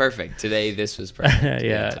 Today was perfect. Today, this was perfect. yeah,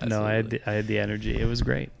 Yes, no, absolutely. I had the energy. It was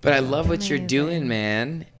great. But I love what you're Amazing. doing,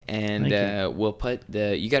 man. And Thank we'll put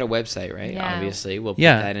you got a website, right? Yeah. Obviously, we'll put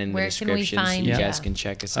Yeah. that in Where the can we description so find you you? guys can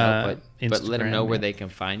check us out. But let them know Instagram, where yeah. they can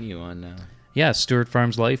find you on. Yeah, Stewart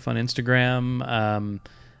Farms Life on Instagram.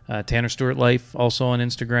 Tanner Stewart Life also on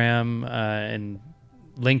Instagram and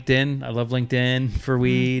LinkedIn. I love LinkedIn for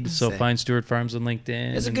weed, so Sick. find Stewart Farms on LinkedIn.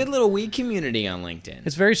 There's a And good little weed community on LinkedIn.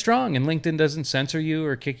 It's very strong, and LinkedIn doesn't censor you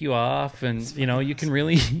or kick you off, and you can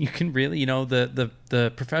really,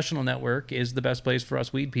 the professional network is the best place for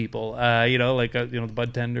us weed people. The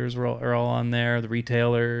bud tenders are all on there, the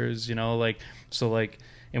retailers,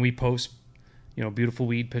 and we post, beautiful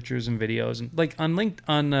weed pictures and videos, and like on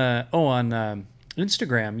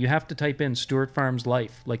Instagram, you have to type in Stewart Farms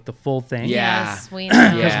Life, like the full thing. Yeah. Yes, we know.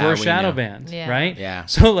 Because Yeah, we're we shadow know. banned, Yeah. right? Yeah.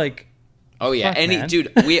 So like, Oh yeah, Fuck, man.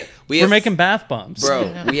 dude, we we're have, making bath bombs.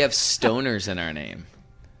 bro. We have stoners in our name.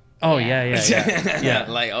 Oh Yeah. yeah.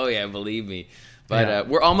 Like, oh yeah, believe me. But Yeah.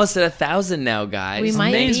 we're almost at 1,000 now, guys. We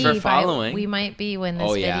might Thanks be for by- following. we might be when this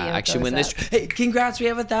Oh video yeah, actually, goes when this, up. hey, congrats, we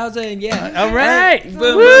have 1,000. Yeah, All right.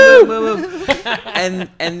 Boom, Woo! boom, boom, boom.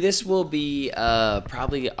 and this will be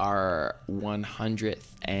probably our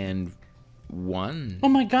 101. Oh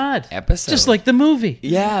my god. Episode. Just like the movie.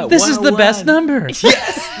 Yeah, This is the best 101. number.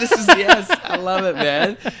 Yes, this is yes. I love it,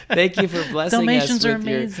 man. Thank you for blessing Dalmatians us are with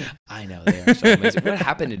your. amazing. I know they are so amazing. What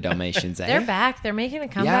happened to Dalmatians? Eh? They're back. They're making a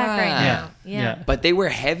comeback right Yeah. now. Yeah. Yeah. But they were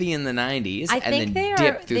heavy in the 90s I and think then they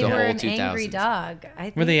dipped through they the were whole an 2000s. angry dog. I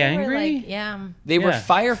think Were they angry? like, yeah. They were Yeah.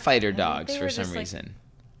 firefighter dogs they for were some just, like, reason.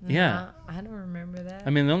 Yeah. I don't remember that. I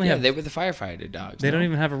mean, they only Yeah, have. they were the firefighter dogs. They no? don't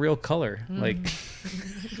even have a real color. Like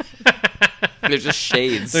They're just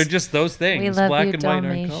shades. they're just those things. We love Black you, and white aren't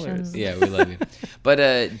Dalmatians. colors. Yeah, we love you.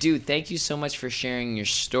 But dude, thank you so much for sharing your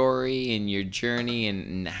story and your journey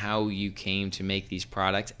and how you came to make these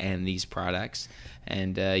products. And now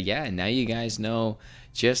you guys know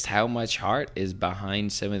just how much heart is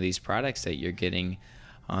behind some of these products that you're getting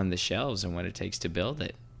on the shelves and what it takes to build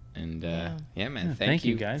it. And yeah, man, Yeah, thank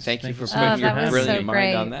you guys. Thank you Thank for you so putting much your for having us. brilliant So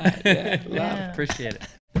mind on great. that. Yeah, love. Yeah. Appreciate it.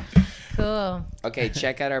 Cool. Okay,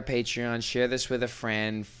 check out our Patreon. Share this with a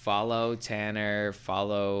friend. Follow Tanner.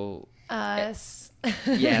 Follow Us.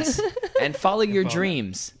 yes, and follow your Follow.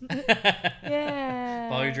 dreams. Yeah.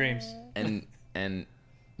 Follow your dreams. And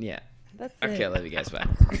yeah. That's Okay, I it. love you guys. Bye.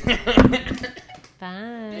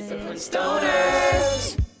 Bye.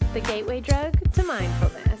 The gateway drug to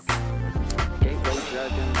mindfulness. Gateway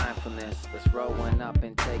drug to mindfulness. Let's roll one up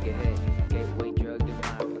and take a hit. Gateway drug to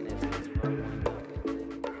mindfulness. Let's roll one up and take a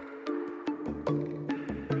hit.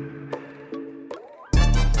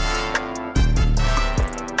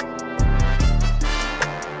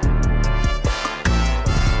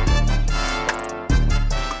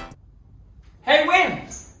 Hey, Win!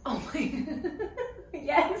 Oh my.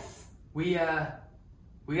 Yes. We got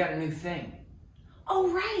a new thing. Oh,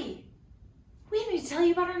 right. We need to tell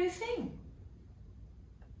you about our new thing.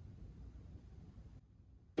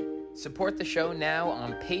 Support the show now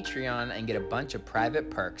on Patreon and get a bunch of private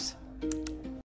perks.